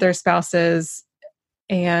met their spouses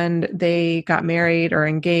and they got married or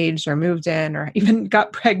engaged or moved in or even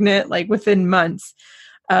got pregnant like within months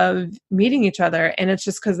of meeting each other. And it's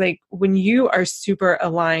just because like when you are super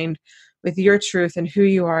aligned with your truth and who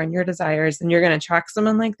you are and your desires, then you're going to attract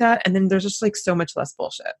someone like that. And then there's just like so much less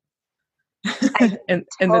bullshit. I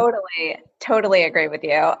totally agree with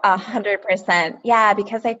you 100%. Yeah,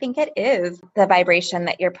 because I think it is the vibration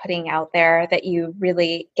that you're putting out there that you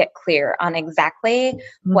really get clear on exactly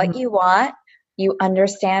what you want. You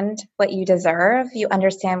understand what you deserve. You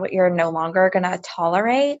understand what you're no longer going to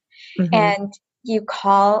tolerate. And you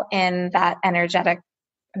call in that energetic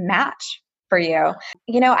match for you.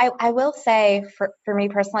 I will say for me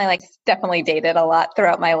personally, like definitely dated a lot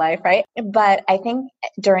throughout my life, right? But I think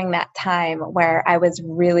during that time where I was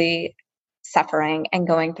really suffering and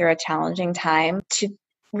going through a challenging time, to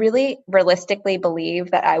really realistically believe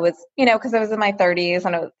that I was, because I was in my 30s,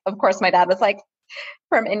 and of course my dad was like,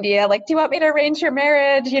 from India, like, do you want me to arrange your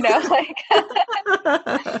marriage? Like,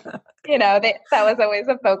 that was always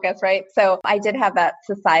a focus, right? So I did have that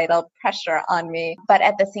societal pressure on me, but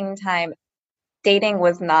at the same time, dating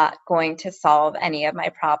was not going to solve any of my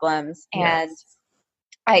problems. And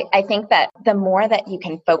I think that the more that you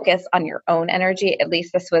can focus on your own energy, at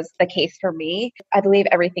least this was the case for me. I believe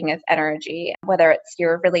everything is energy, whether it's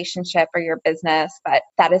your relationship or your business, but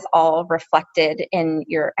that is all reflected in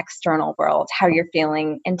your external world, how you're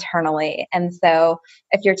feeling internally. And so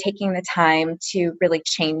if you're taking the time to really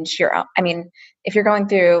change your own, if you're going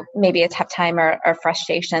through maybe a tough time or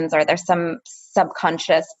frustrations, or there's some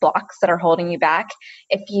subconscious blocks that are holding you back,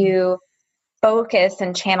 if you focus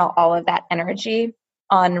and channel all of that energy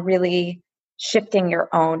on really shifting your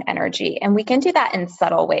own energy. And we can do that in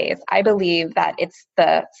subtle ways. I believe that it's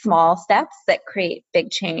the small steps that create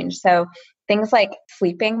big change. So things like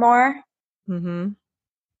sleeping more,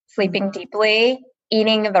 sleeping deeply,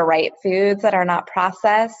 eating the right foods that are not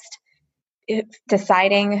processed,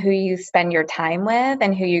 deciding who you spend your time with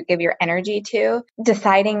and who you give your energy to,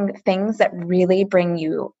 deciding things that really bring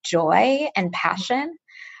you joy and passion.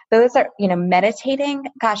 Those are, meditating,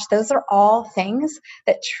 gosh, those are all things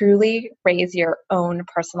that truly raise your own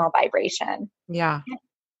personal vibration. Yeah.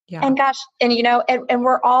 And gosh, and and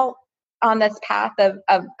we're all on this path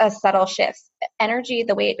of a subtle shift. Energy,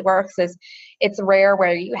 the way it works is it's rare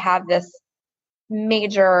where you have this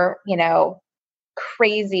major,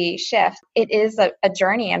 crazy shift. It is a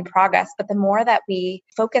journey and progress, but the more that we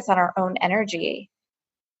focus on our own energy,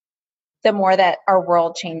 the more that our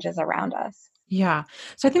world changes around us. Yeah.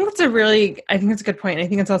 So I think that's a good point. I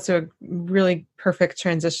think it's also a really perfect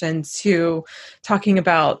transition to talking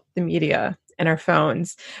about the media and our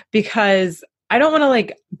phones, because I don't want to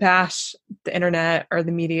like bash the internet or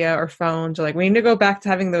the media or phones, or like we need to go back to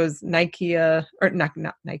having those Nokia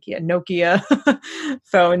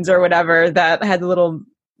phones or whatever that had the little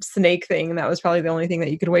snake thing. And that was probably the only thing that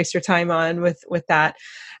you could waste your time on with that.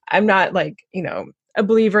 I'm not like, a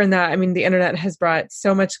believer in that. The internet has brought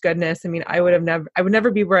so much goodness. I would never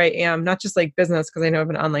be where I am, not just like business, because I know of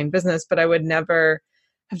an online business, but I would never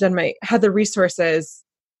have had the resources,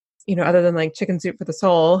 other than like chicken soup for the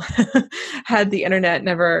soul, had the internet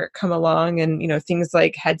never come along. And, things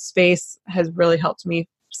like Headspace has really helped me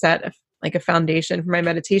set a foundation for my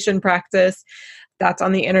meditation practice. That's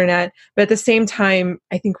on the internet. But at the same time,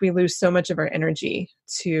 I think we lose so much of our energy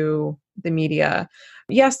to the media.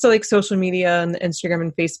 Yes, to like social media and Instagram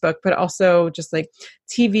and Facebook, but also just like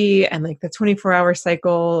TV and like the 24-hour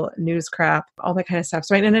cycle news crap, all that kind of stuff.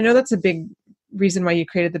 So, and I know that's a big reason why you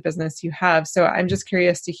created the business you have. So I'm just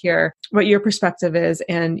curious to hear what your perspective is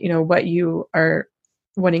and, what you are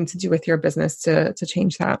wanting to do with your business to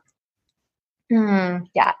change that.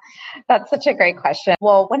 Yeah, that's such a great question.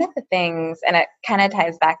 Well, one of the things, and it kind of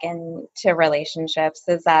ties back into relationships,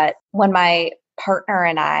 is that when my partner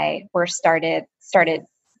and I started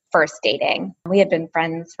first dating, we had been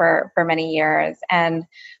friends for many years, and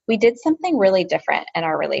we did something really different in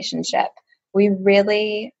our relationship. We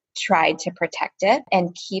really tried to protect it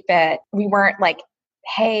and keep it. We weren't like,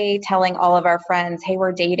 hey, telling all of our friends, hey,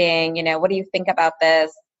 we're dating, what do you think about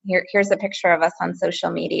this? here's a picture of us on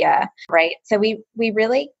social media, right? So we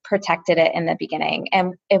really protected it in the beginning,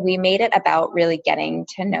 and we made it about really getting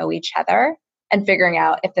to know each other and figuring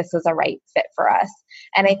out if this was a right fit for us.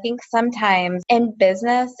 And I think sometimes in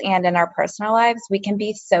business and in our personal lives, we can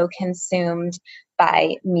be so consumed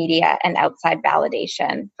by media and outside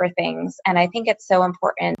validation for things. And I think it's so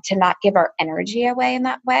important to not give our energy away in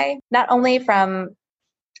that way, not only from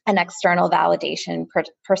an external validation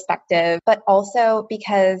perspective, but also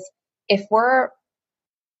because if we're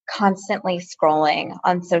constantly scrolling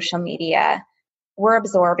on social media, we're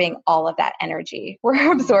absorbing all of that energy.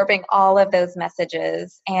 We're absorbing all of those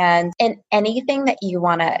messages. And in anything that you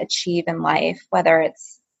want to achieve in life, whether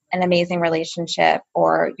it's an amazing relationship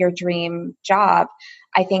or your dream job,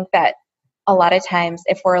 I think that a lot of times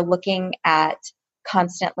if we're looking at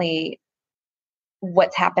constantly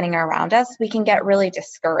what's happening around us, we can get really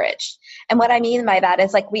discouraged. And what I mean by that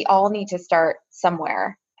is, like, we all need to start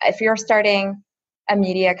somewhere. If you're starting a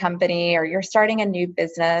media company or you're starting a new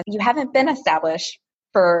business, you haven't been established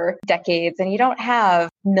for decades and you don't have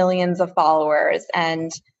millions of followers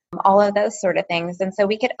and all of those sort of things. And so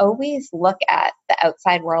we could always look at the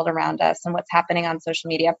outside world around us and what's happening on social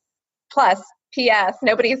media. Plus, P.S.,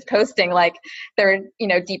 nobody's posting like their,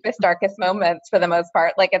 deepest, darkest moments for the most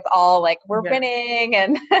part. Like, it's all like, we're winning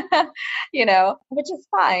and, which is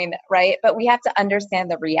fine, right? But we have to understand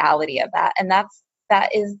the reality of that. And that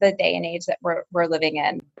is the day and age that we're living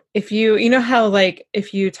in. If you know how, like,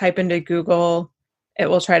 if you type into Google, it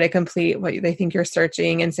will try to complete what they think you're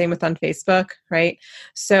searching, and same with on Facebook, right?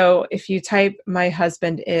 So if you type "my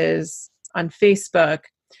husband is" on Facebook,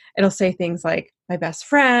 it'll say things like "my best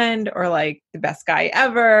friend" or like "the best guy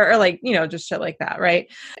ever" or like, just shit like that, right?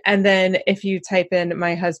 And then if you type in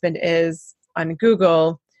 "my husband is" on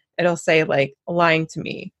Google, it'll say like "lying to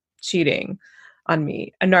me," "cheating on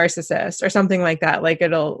me," "a narcissist," or something like that. Like,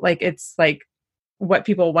 it'll like, it's like what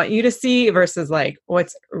people want you to see versus like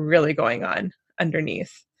what's really going on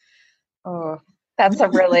underneath. Oh, that's a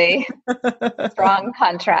really strong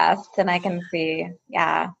contrast. And I can see,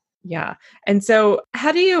 yeah. Yeah. And so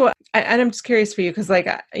how do you, and I'm just curious for you, because like,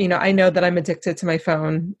 I know that I'm addicted to my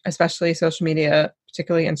phone, especially social media,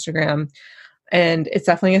 particularly Instagram. And it's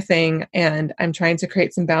definitely a thing. And I'm trying to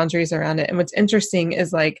create some boundaries around it. And what's interesting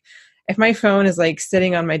is, like, if my phone is like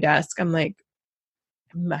sitting on my desk, I'm like,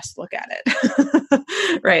 I must look at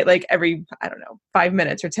it, right? Like every, 5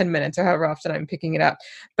 minutes or 10 minutes or however often I'm picking it up.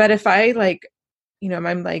 But if I like,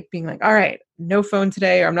 I'm like being like, all right, no phone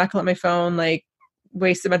today, or I'm not gonna let my phone like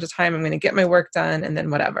waste a bunch of time. I'm going to get my work done and then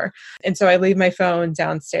whatever. And so I leave my phone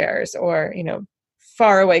downstairs or,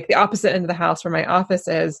 far away, the opposite end of the house where my office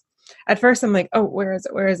is. At first I'm like, oh, where is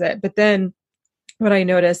it? Where is it? But then what I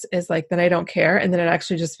notice is like, then I don't care. And then it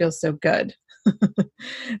actually just feels so good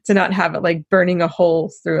to not have it like burning a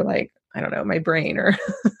hole through like, I don't know, my brain or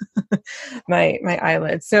my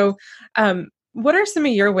eyelids. So what are some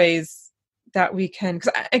of your ways that we can,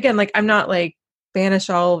 because again, like, I'm not like banish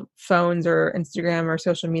all phones or Instagram or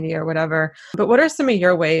social media or whatever, but what are some of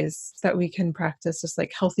your ways that we can practice just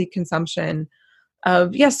like healthy consumption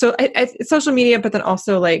of, so social media, but then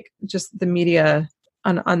also like just the media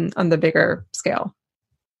on the bigger scale?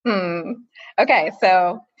 Okay.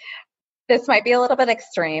 So this might be a little bit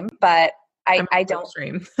extreme, but I don't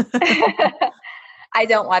extreme. I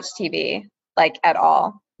don't watch TV like at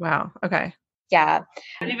all. Wow. Okay. Yeah.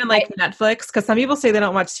 Not even like Netflix, because some people say they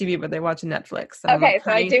don't watch TV, but they watch Netflix. Okay,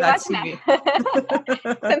 so I do watch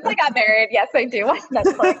Netflix. Since I got married, yes, I do watch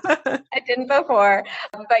Netflix. I didn't before,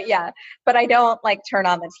 but I don't like turn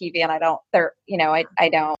on the TV, and I don't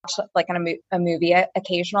watch like a movie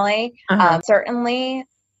occasionally. Certainly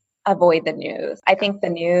avoid the news. I think the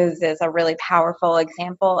news is a really powerful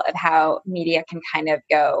example of how media can kind of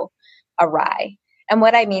go awry. And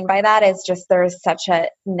what I mean by that is just there's such a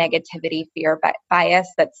negativity fear bias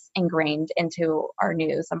that's ingrained into our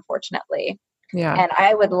news, unfortunately. Yeah. And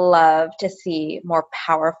I would love to see more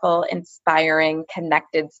powerful, inspiring,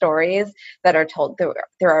 connected stories that are told through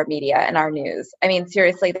our media and our news. I mean,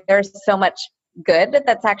 seriously, there's so much good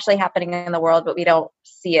that's actually happening in the world, but we don't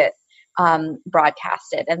see it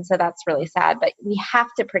broadcasted. And so that's really sad. But we have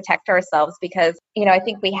to protect ourselves because, I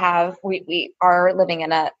think we are living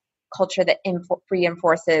in a culture that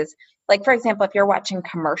reinforces, like, for example, if you're watching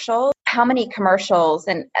commercials, how many commercials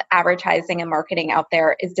and advertising and marketing out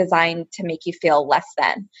there is designed to make you feel less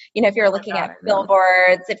than? If you're looking at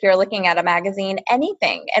billboards, if you're looking at a magazine,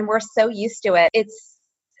 anything, and we're so used to it, it's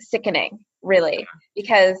sickening, really,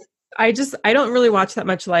 because I don't really watch that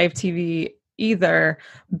much live TV either.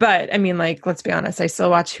 But I mean, like, let's be honest, I still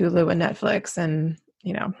watch Hulu and Netflix and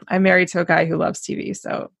I'm married to a guy who loves TV,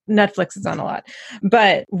 so Netflix is on a lot.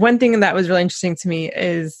 But one thing that was really interesting to me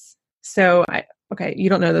is, okay, you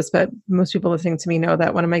don't know this, but most people listening to me know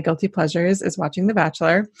that one of my guilty pleasures is watching The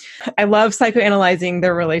Bachelor. I love psychoanalyzing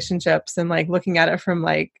their relationships and like looking at it from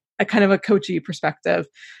like a kind of a coachy perspective.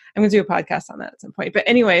 I'm going to do a podcast on that at some point. But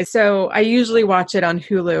anyway, so I usually watch it on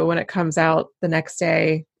Hulu when it comes out the next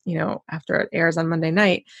day, after it airs on Monday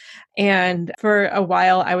night. And for a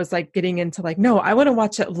while I was like getting into like, no, I want to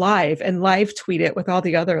watch it live and live tweet it with all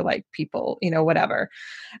the other like people, whatever.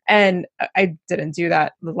 And I didn't do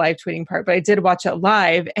that, the live tweeting part, but I did watch it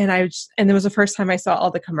live. And and it was the first time I saw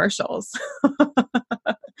all the commercials.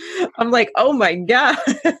 I'm like, oh my God,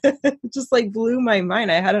 it just like blew my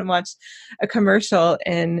mind. I hadn't watched a commercial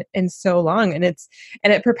in so long. And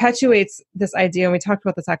it perpetuates this idea. And we talked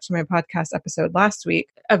about this actually in my podcast episode last week,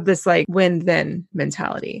 of this like win-then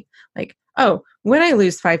mentality. Like, oh, when I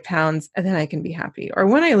lose 5 pounds, and then I can be happy. Or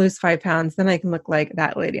when I lose 5 pounds, then I can look like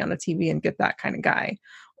that lady on the TV and get that kind of guy.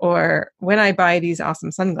 Or when I buy these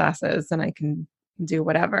awesome sunglasses, then I can do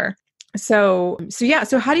whatever. So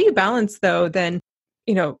how do you balance though, then,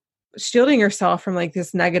 shielding yourself from like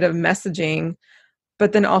this negative messaging,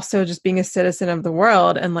 but then also just being a citizen of the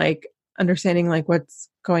world and like understanding like what's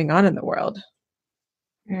going on in the world?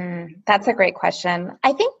 That's a great question.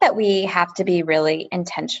 I think that we have to be really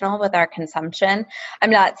intentional with our consumption. I'm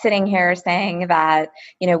not sitting here saying that,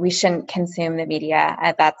 we shouldn't consume the media.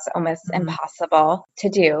 That's almost impossible to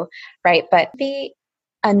do, right? But be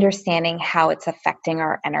understanding how it's affecting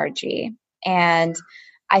our energy. And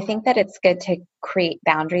I think that it's good to create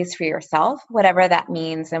boundaries for yourself, whatever that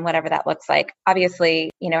means and whatever that looks like. Obviously,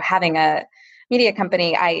 having a media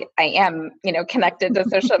company, I am, connected to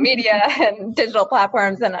social media and digital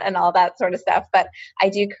platforms and all that sort of stuff. But I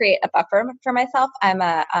do create a buffer for myself. I'm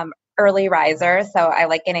a early riser, so I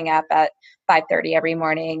like getting up at 5:30 every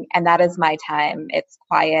morning, and that is my time. It's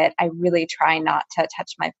quiet. I really try not to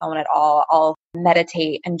touch my phone at all. I'll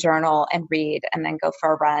meditate and journal and read and then go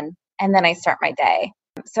for a run, and then I start my day.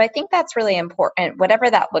 So I think that's really important. Whatever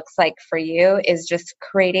that looks like for you is just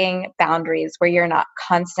creating boundaries where you're not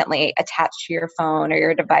constantly attached to your phone or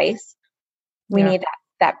your device. We need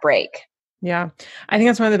that break. Yeah. I think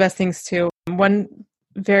that's one of the best things too. One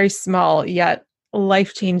very small yet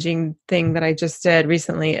life-changing thing that I just did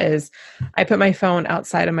recently is I put my phone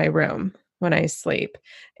outside of my room when I sleep.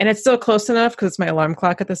 And it's still close enough because it's my alarm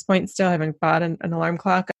clock at this point. Still, I haven't bought an alarm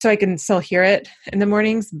clock, so I can still hear it in the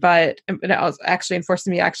mornings. But it was actually enforcing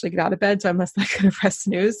me to actually get out of bed. So I'm less likely to press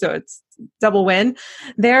snooze. So it's double win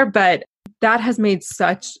there. But that has made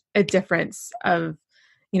such a difference of,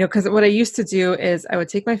 because what I used to do is I would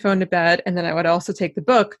take my phone to bed, and then I would also take the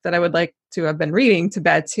book that I would like to have been reading to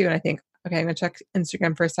bed too. And I think, okay, I'm going to check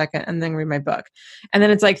Instagram for a second and then read my book. And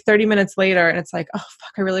then it's like 30 minutes later and it's like, oh,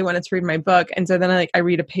 fuck, I really wanted to read my book. And so then I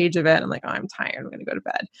read a page of it and I'm like, oh, I'm tired. I'm going to go to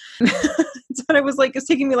bed. So it was like, it's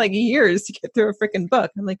taking me like years to get through a freaking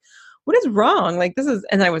book. I'm like, what is wrong? Like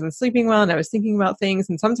and I wasn't sleeping well and I was thinking about things.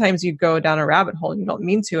 And sometimes you go down a rabbit hole and you don't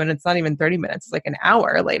mean to, and it's not even 30 minutes. It's like an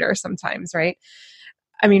hour later sometimes, right?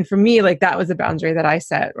 I mean, for me, like that was a boundary that I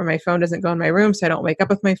set where my phone doesn't go in my room. So I don't wake up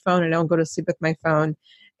with my phone. I don't go to sleep with my phone.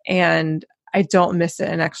 And I don't miss it,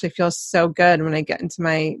 and actually feels so good when I get into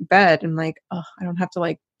my bed and like, oh, I don't have to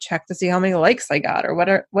like check to see how many likes I got or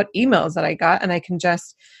what emails that I got. And I can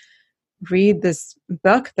just read this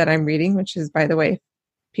book that I'm reading, which is, by the way,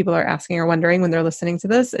 people are asking or wondering when they're listening to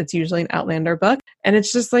this, it's usually an Outlander book. And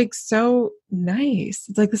it's just like so nice.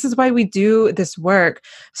 It's like, this is why we do this work,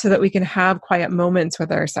 so that we can have quiet moments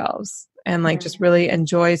with ourselves and like just really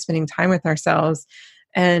enjoy spending time with ourselves.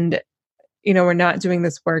 And we're not doing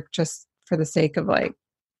this work just for the sake of like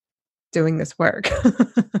doing this work.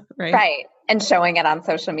 Right. And showing it on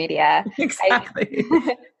social media. Exactly.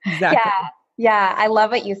 Yeah. I love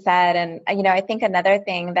what you said. And, I think another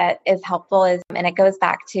thing that is helpful is, and it goes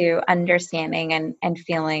back to understanding and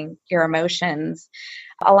feeling your emotions.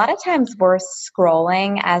 A lot of times we're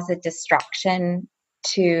scrolling as a distraction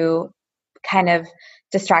to kind of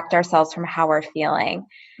distract ourselves from how we're feeling.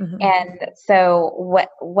 Mm-hmm. And so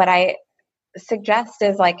what I suggest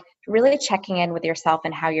is like really checking in with yourself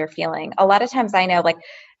and how you're feeling. A lot of times I know, like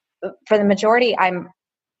for the majority, I'm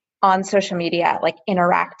on social media, like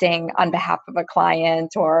interacting on behalf of a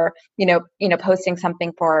client or, posting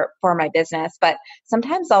something for my business. But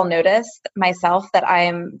sometimes I'll notice myself that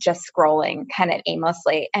I'm just scrolling kind of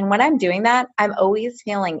aimlessly. And when I'm doing that, I'm always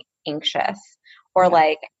feeling anxious or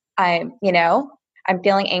like I'm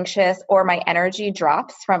feeling anxious, or my energy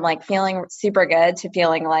drops from like feeling super good to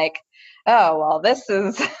feeling like, oh, well, this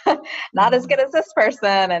is not as good as this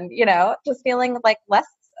person. And, just feeling like less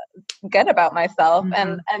good about myself.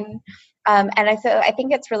 So I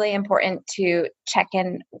think it's really important to check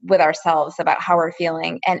in with ourselves about how we're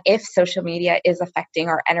feeling and if social media is affecting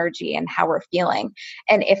our energy and how we're feeling.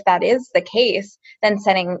 And if that is the case, then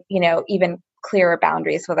setting, even clearer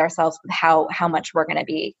boundaries with ourselves with how much we're going to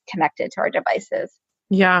be connected to our devices.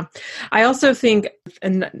 Yeah. I also think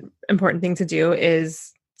an important thing to do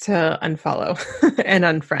is to unfollow and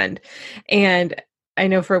unfriend. And I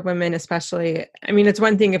know for women especially, I mean, it's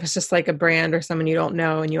one thing if it's just like a brand or someone you don't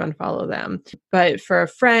know and you unfollow them, but for a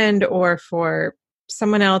friend or for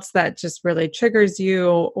someone else that just really triggers you,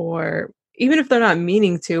 or even if they're not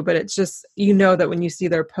meaning to, but it's just, that when you see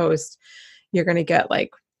their post, you're going to get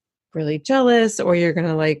like really jealous, or you're going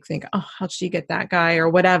to like think, oh, how'd she get that guy or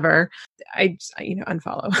whatever. I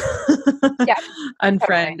unfollow, Yeah,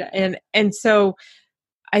 unfriend. Totally. And so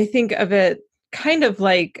I think of it kind of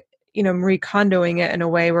like, Marie Kondoing it in a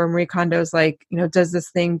way where Marie Kondo's like, does this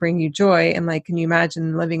thing bring you joy? And like, can you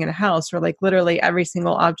imagine living in a house where like literally every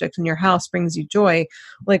single object in your house brings you joy?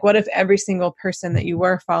 Like, what if every single person that you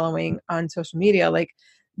were following on social media, like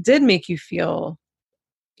did make you feel,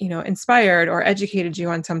 inspired or educated you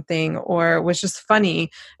on something, or was just funny? It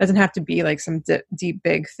doesn't have to be like some deep,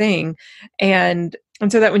 big thing. And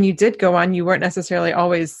so that when you did go on, you weren't necessarily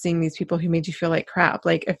always seeing these people who made you feel like crap.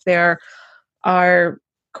 Like if there are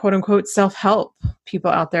quote unquote self-help people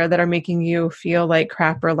out there that are making you feel like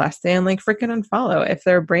crap or less than, like freaking unfollow. If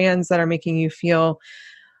there are brands that are making you feel,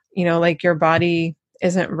 like your body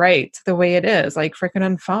isn't right the way it is, like freaking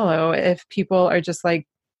unfollow. If people are just like,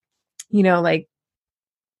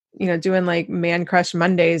 doing like man crush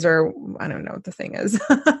Mondays, or I don't know what the thing is.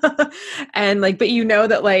 And like, but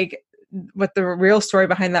that like what the real story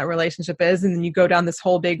behind that relationship is. And then you go down this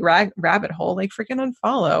whole big rabbit hole, like freaking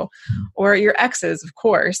unfollow. Or your exes, of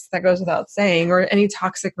course, that goes without saying, or any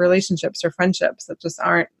toxic relationships or friendships that just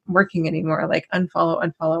aren't working anymore. Like unfollow.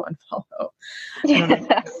 Yeah.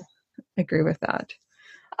 I agree with that.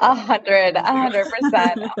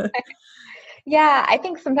 100%. Yeah, I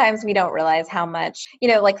think sometimes we don't realize how much,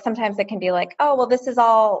 like sometimes it can be like, oh, well, this is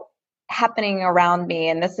all happening around me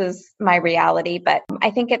and this is my reality. But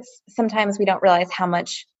I think it's sometimes we don't realize how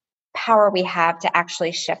much power we have to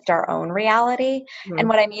actually shift our own reality. Mm-hmm. And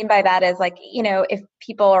what I mean by that is like, if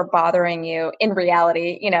people are bothering you in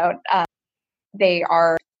reality, they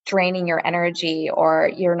are draining your energy,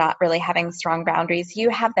 or you're not really having strong boundaries,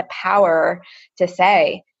 you have the power to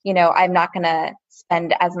say, I'm not going to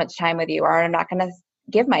spend as much time with you, or I'm not going to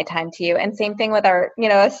give my time to you. And same thing with our,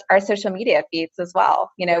 our social media feeds as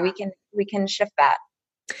well. We can shift that.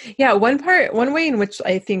 Yeah. One way in which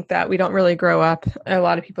I think that we don't really grow up, a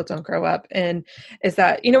lot of people don't grow up, and is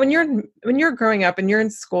that, when you're growing up and you're in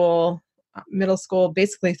school, middle school,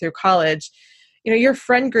 basically through college, your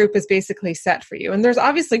friend group is basically set for you. And there's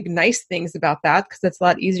obviously nice things about that, because it's a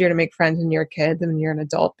lot easier to make friends when you're a kid than when you're an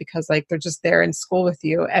adult, because like they're just there in school with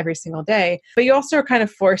you every single day. But you also are kind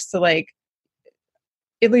of forced to like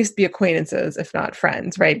at least be acquaintances, if not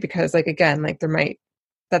friends, right? Because like, again, like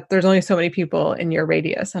there's only so many people in your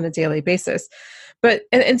radius on a daily basis. But,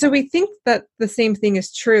 and so we think that the same thing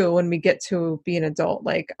is true when we get to be an adult,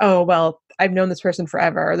 like, oh, well, I've known this person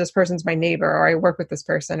forever, or this person's my neighbor, or I work with this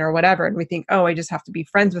person or whatever. And we think, oh, I just have to be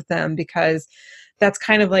friends with them, because that's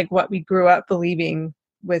kind of like what we grew up believing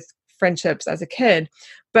with friendships as a kid.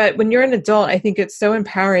 But when you're an adult, I think it's so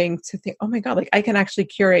empowering to think, oh my God, like I can actually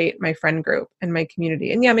curate my friend group and my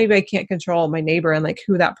community. And yeah, maybe I can't control my neighbor and like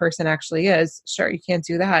who that person actually is. Sure, you can't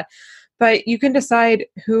do that. But you can decide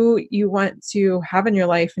who you want to have in your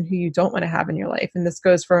life and who you don't want to have in your life. And this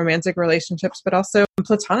goes for romantic relationships, but also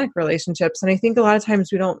platonic relationships. And I think a lot of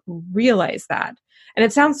times we don't realize that. And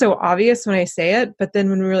it sounds so obvious when I say it, but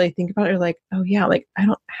then when we really think about it, you're like, oh yeah, like I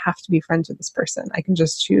don't have to be friends with this person. I can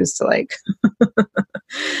just choose to like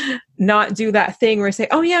not do that thing where I say,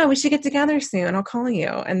 oh yeah, we should get together soon, I'll call you.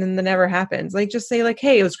 And then that never happens. Like just say like,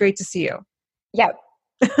 hey, it was great to see you. Yep.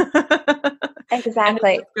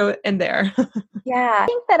 Exactly. Go in there. Yeah. I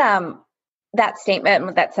think that that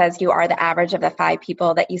statement that says you are the average of the 5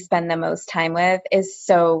 people that you spend the most time with is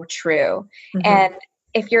so true. Mm-hmm. And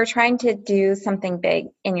if you're trying to do something big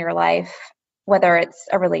in your life, whether it's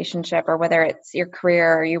a relationship or whether it's your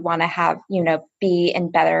career, or you want to have, be in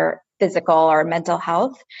better physical or mental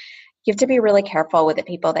health, you have to be really careful with the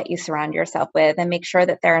people that you surround yourself with, and make sure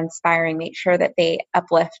that they're inspiring, make sure that they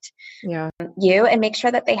uplift you, and make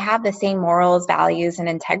sure that they have the same morals, values, and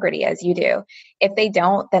integrity as you do. If they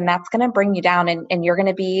don't, then that's going to bring you down, and you're going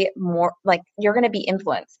to be more like, you're going to be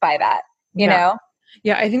influenced by that, you know?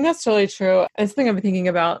 Yeah, I think that's totally true. It's something I've been thinking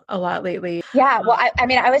about a lot lately. Yeah. Well, I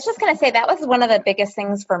mean, I was just going to say that was one of the biggest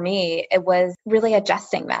things for me. It was really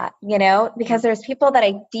adjusting that, because there's people that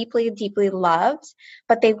I deeply, deeply loved,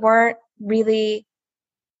 but they weren't really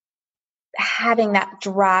having that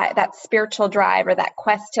drive, that spiritual drive or that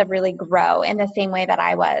quest to really grow in the same way that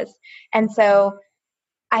I was. And so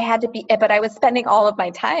I had to be, but I was spending all of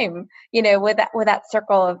my time, with that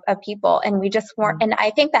circle of people, and we just weren't. And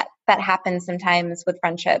I think that happens sometimes with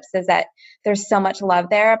friendships, is that there's so much love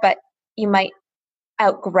there, but you might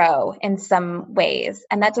outgrow in some ways.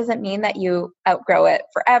 And that doesn't mean that you outgrow it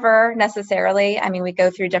forever necessarily. I mean, we go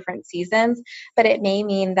through different seasons, but it may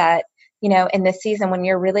mean that, in this season, when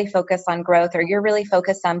you're really focused on growth, or you're really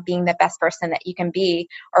focused on being the best person that you can be,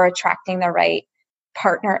 or attracting the right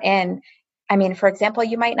partner in. I mean, for example,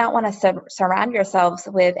 you might not want to surround yourselves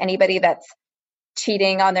with anybody that's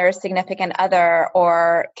cheating on their significant other,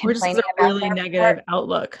 or complaining just a really negative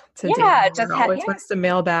outlook to dating. Just always wants to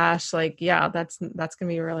male bash. Like, that's gonna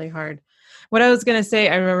be really hard. What I was gonna say,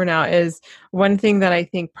 I remember now, is one thing that I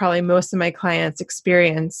think probably most of my clients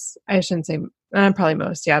experience. I shouldn't say probably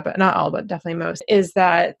most, but not all, but definitely most, is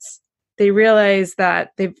that they realize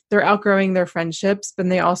that they're outgrowing their friendships, but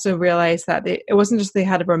they also realize that it wasn't just they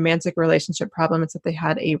had a romantic relationship problem; it's that they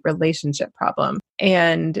had a relationship problem.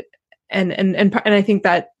 And I think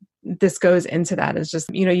that this goes into that. Is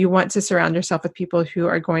just, you want to surround yourself with people who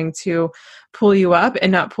are going to pull you up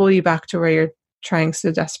and not pull you back to where you're trying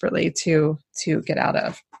so desperately to get out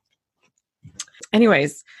of.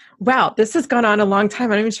 Anyways, wow, this has gone on a long time.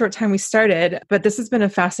 I'm not even sure what time we started, but this has been a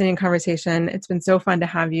fascinating conversation. It's been so fun to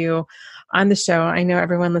have you on the show. I know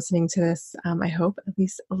everyone listening to this, I hope at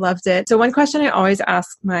least loved it. So one question I always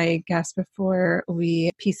ask my guests before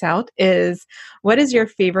we peace out is, what is your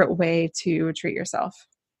favorite way to treat yourself?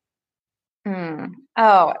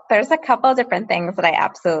 Oh, there's a couple of different things that I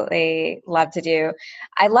absolutely love to do.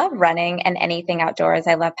 I love running and anything outdoors.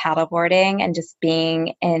 I love paddleboarding and just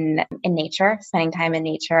being in nature, spending time in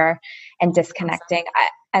nature and disconnecting.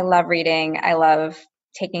 I love reading. I love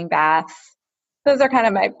taking baths. Those are kind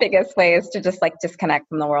of my biggest ways to just disconnect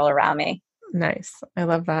from the world around me. Nice. I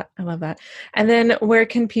love that. And then where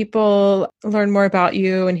can people learn more about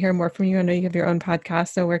you and hear more from you? I know you have your own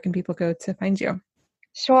podcast, so where can people go to find you?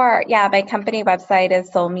 Sure. Yeah. My company website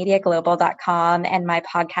is soulmediaglobal.com, and my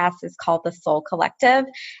podcast is called The Soul Collective.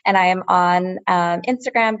 And I am on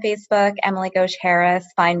Instagram, Facebook, Emily Ghosh Harris.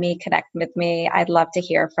 Find me, connect with me. I'd love to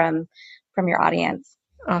hear from your audience.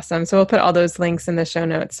 Awesome. So we'll put all those links in the show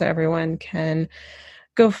notes so everyone can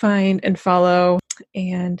go find and follow.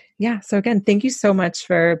 And so again, thank you so much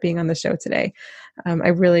for being on the show today. I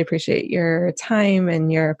really appreciate your time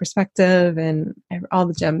and your perspective and all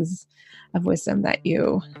the gems of wisdom that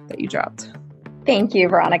you dropped. Thank you,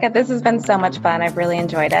 Veronica. This has been so much fun. I've really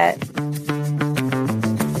enjoyed it.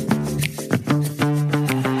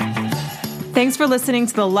 Thanks for listening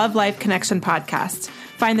to the Love Life Connection podcast.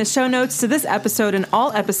 Find the show notes to this episode and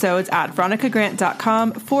all episodes at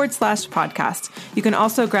veronicagrant.com/podcast. You can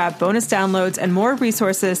also grab bonus downloads and more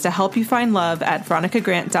resources to help you find love at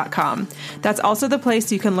veronicagrant.com. That's also the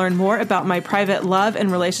place you can learn more about my private love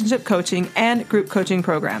and relationship coaching and group coaching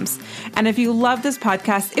programs. And if you love this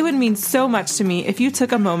podcast, it would mean so much to me if you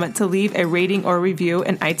took a moment to leave a rating or review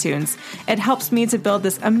in iTunes. It helps me to build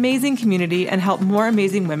this amazing community and help more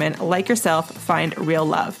amazing women like yourself find real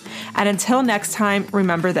love. And until next time,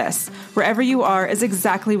 remember this: wherever you are is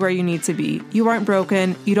exactly where you need to be. You aren't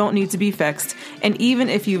broken. You don't need to be fixed. And even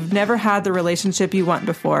if you've never had the relationship you want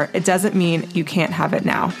before, it doesn't mean you can't have it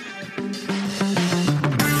now.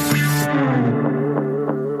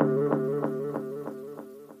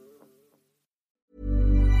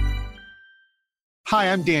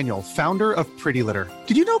 Hi, I'm Daniel, founder of Pretty Litter.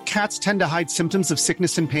 Did you know cats tend to hide symptoms of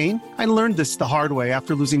sickness and pain? I learned this the hard way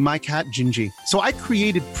after losing my cat, Gingy. So I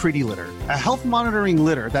created Pretty Litter, a health monitoring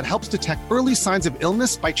litter that helps detect early signs of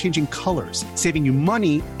illness by changing colors, saving you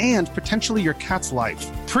money and potentially your cat's life.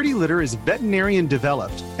 Pretty Litter is veterinarian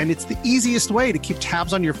developed, and it's the easiest way to keep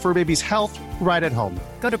tabs on your fur baby's health right at home.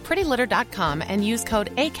 Go to prettylitter.com and use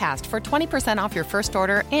code ACAST for 20% off your first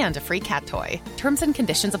order and a free cat toy. Terms and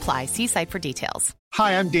conditions apply. See site for details.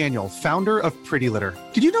 Hi, I'm Daniel, founder of Pretty Litter.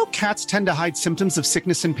 Did you know cats tend to hide symptoms of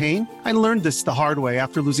sickness and pain? I learned this the hard way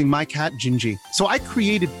after losing my cat, Gingy. So I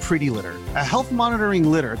created Pretty Litter, a health monitoring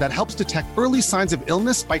litter that helps detect early signs of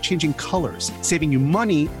illness by changing colors, saving you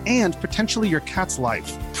money and potentially your cat's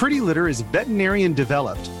life. Pretty Litter is veterinarian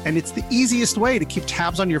developed, and it's the easiest way to keep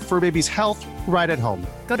tabs on your fur baby's health right at home.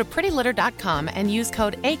 Go to prettylitter.com and use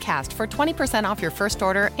code ACAST for 20% off your first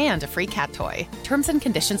order and a free cat toy. Terms and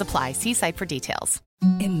conditions apply. See site for details.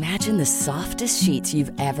 Imagine the softest sheets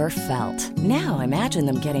you've ever felt. Now imagine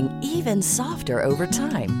them getting even softer over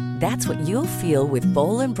time. That's what you'll feel with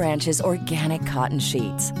Boll & Branch's organic cotton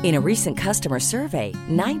sheets. In a recent customer survey,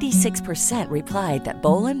 96% replied that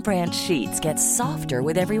Boll & Branch sheets get softer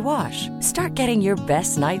with every wash. Start getting your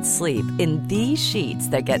best night's sleep in these sheets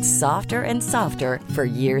that get softer and softer for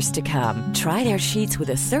years to come. Try their sheets with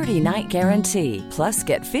a 30-night guarantee. Plus,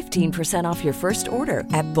 get 15% off your first order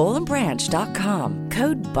at bollandbranch.com.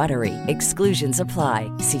 Code BUTTERY. Exclusions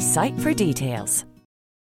apply. See site for details.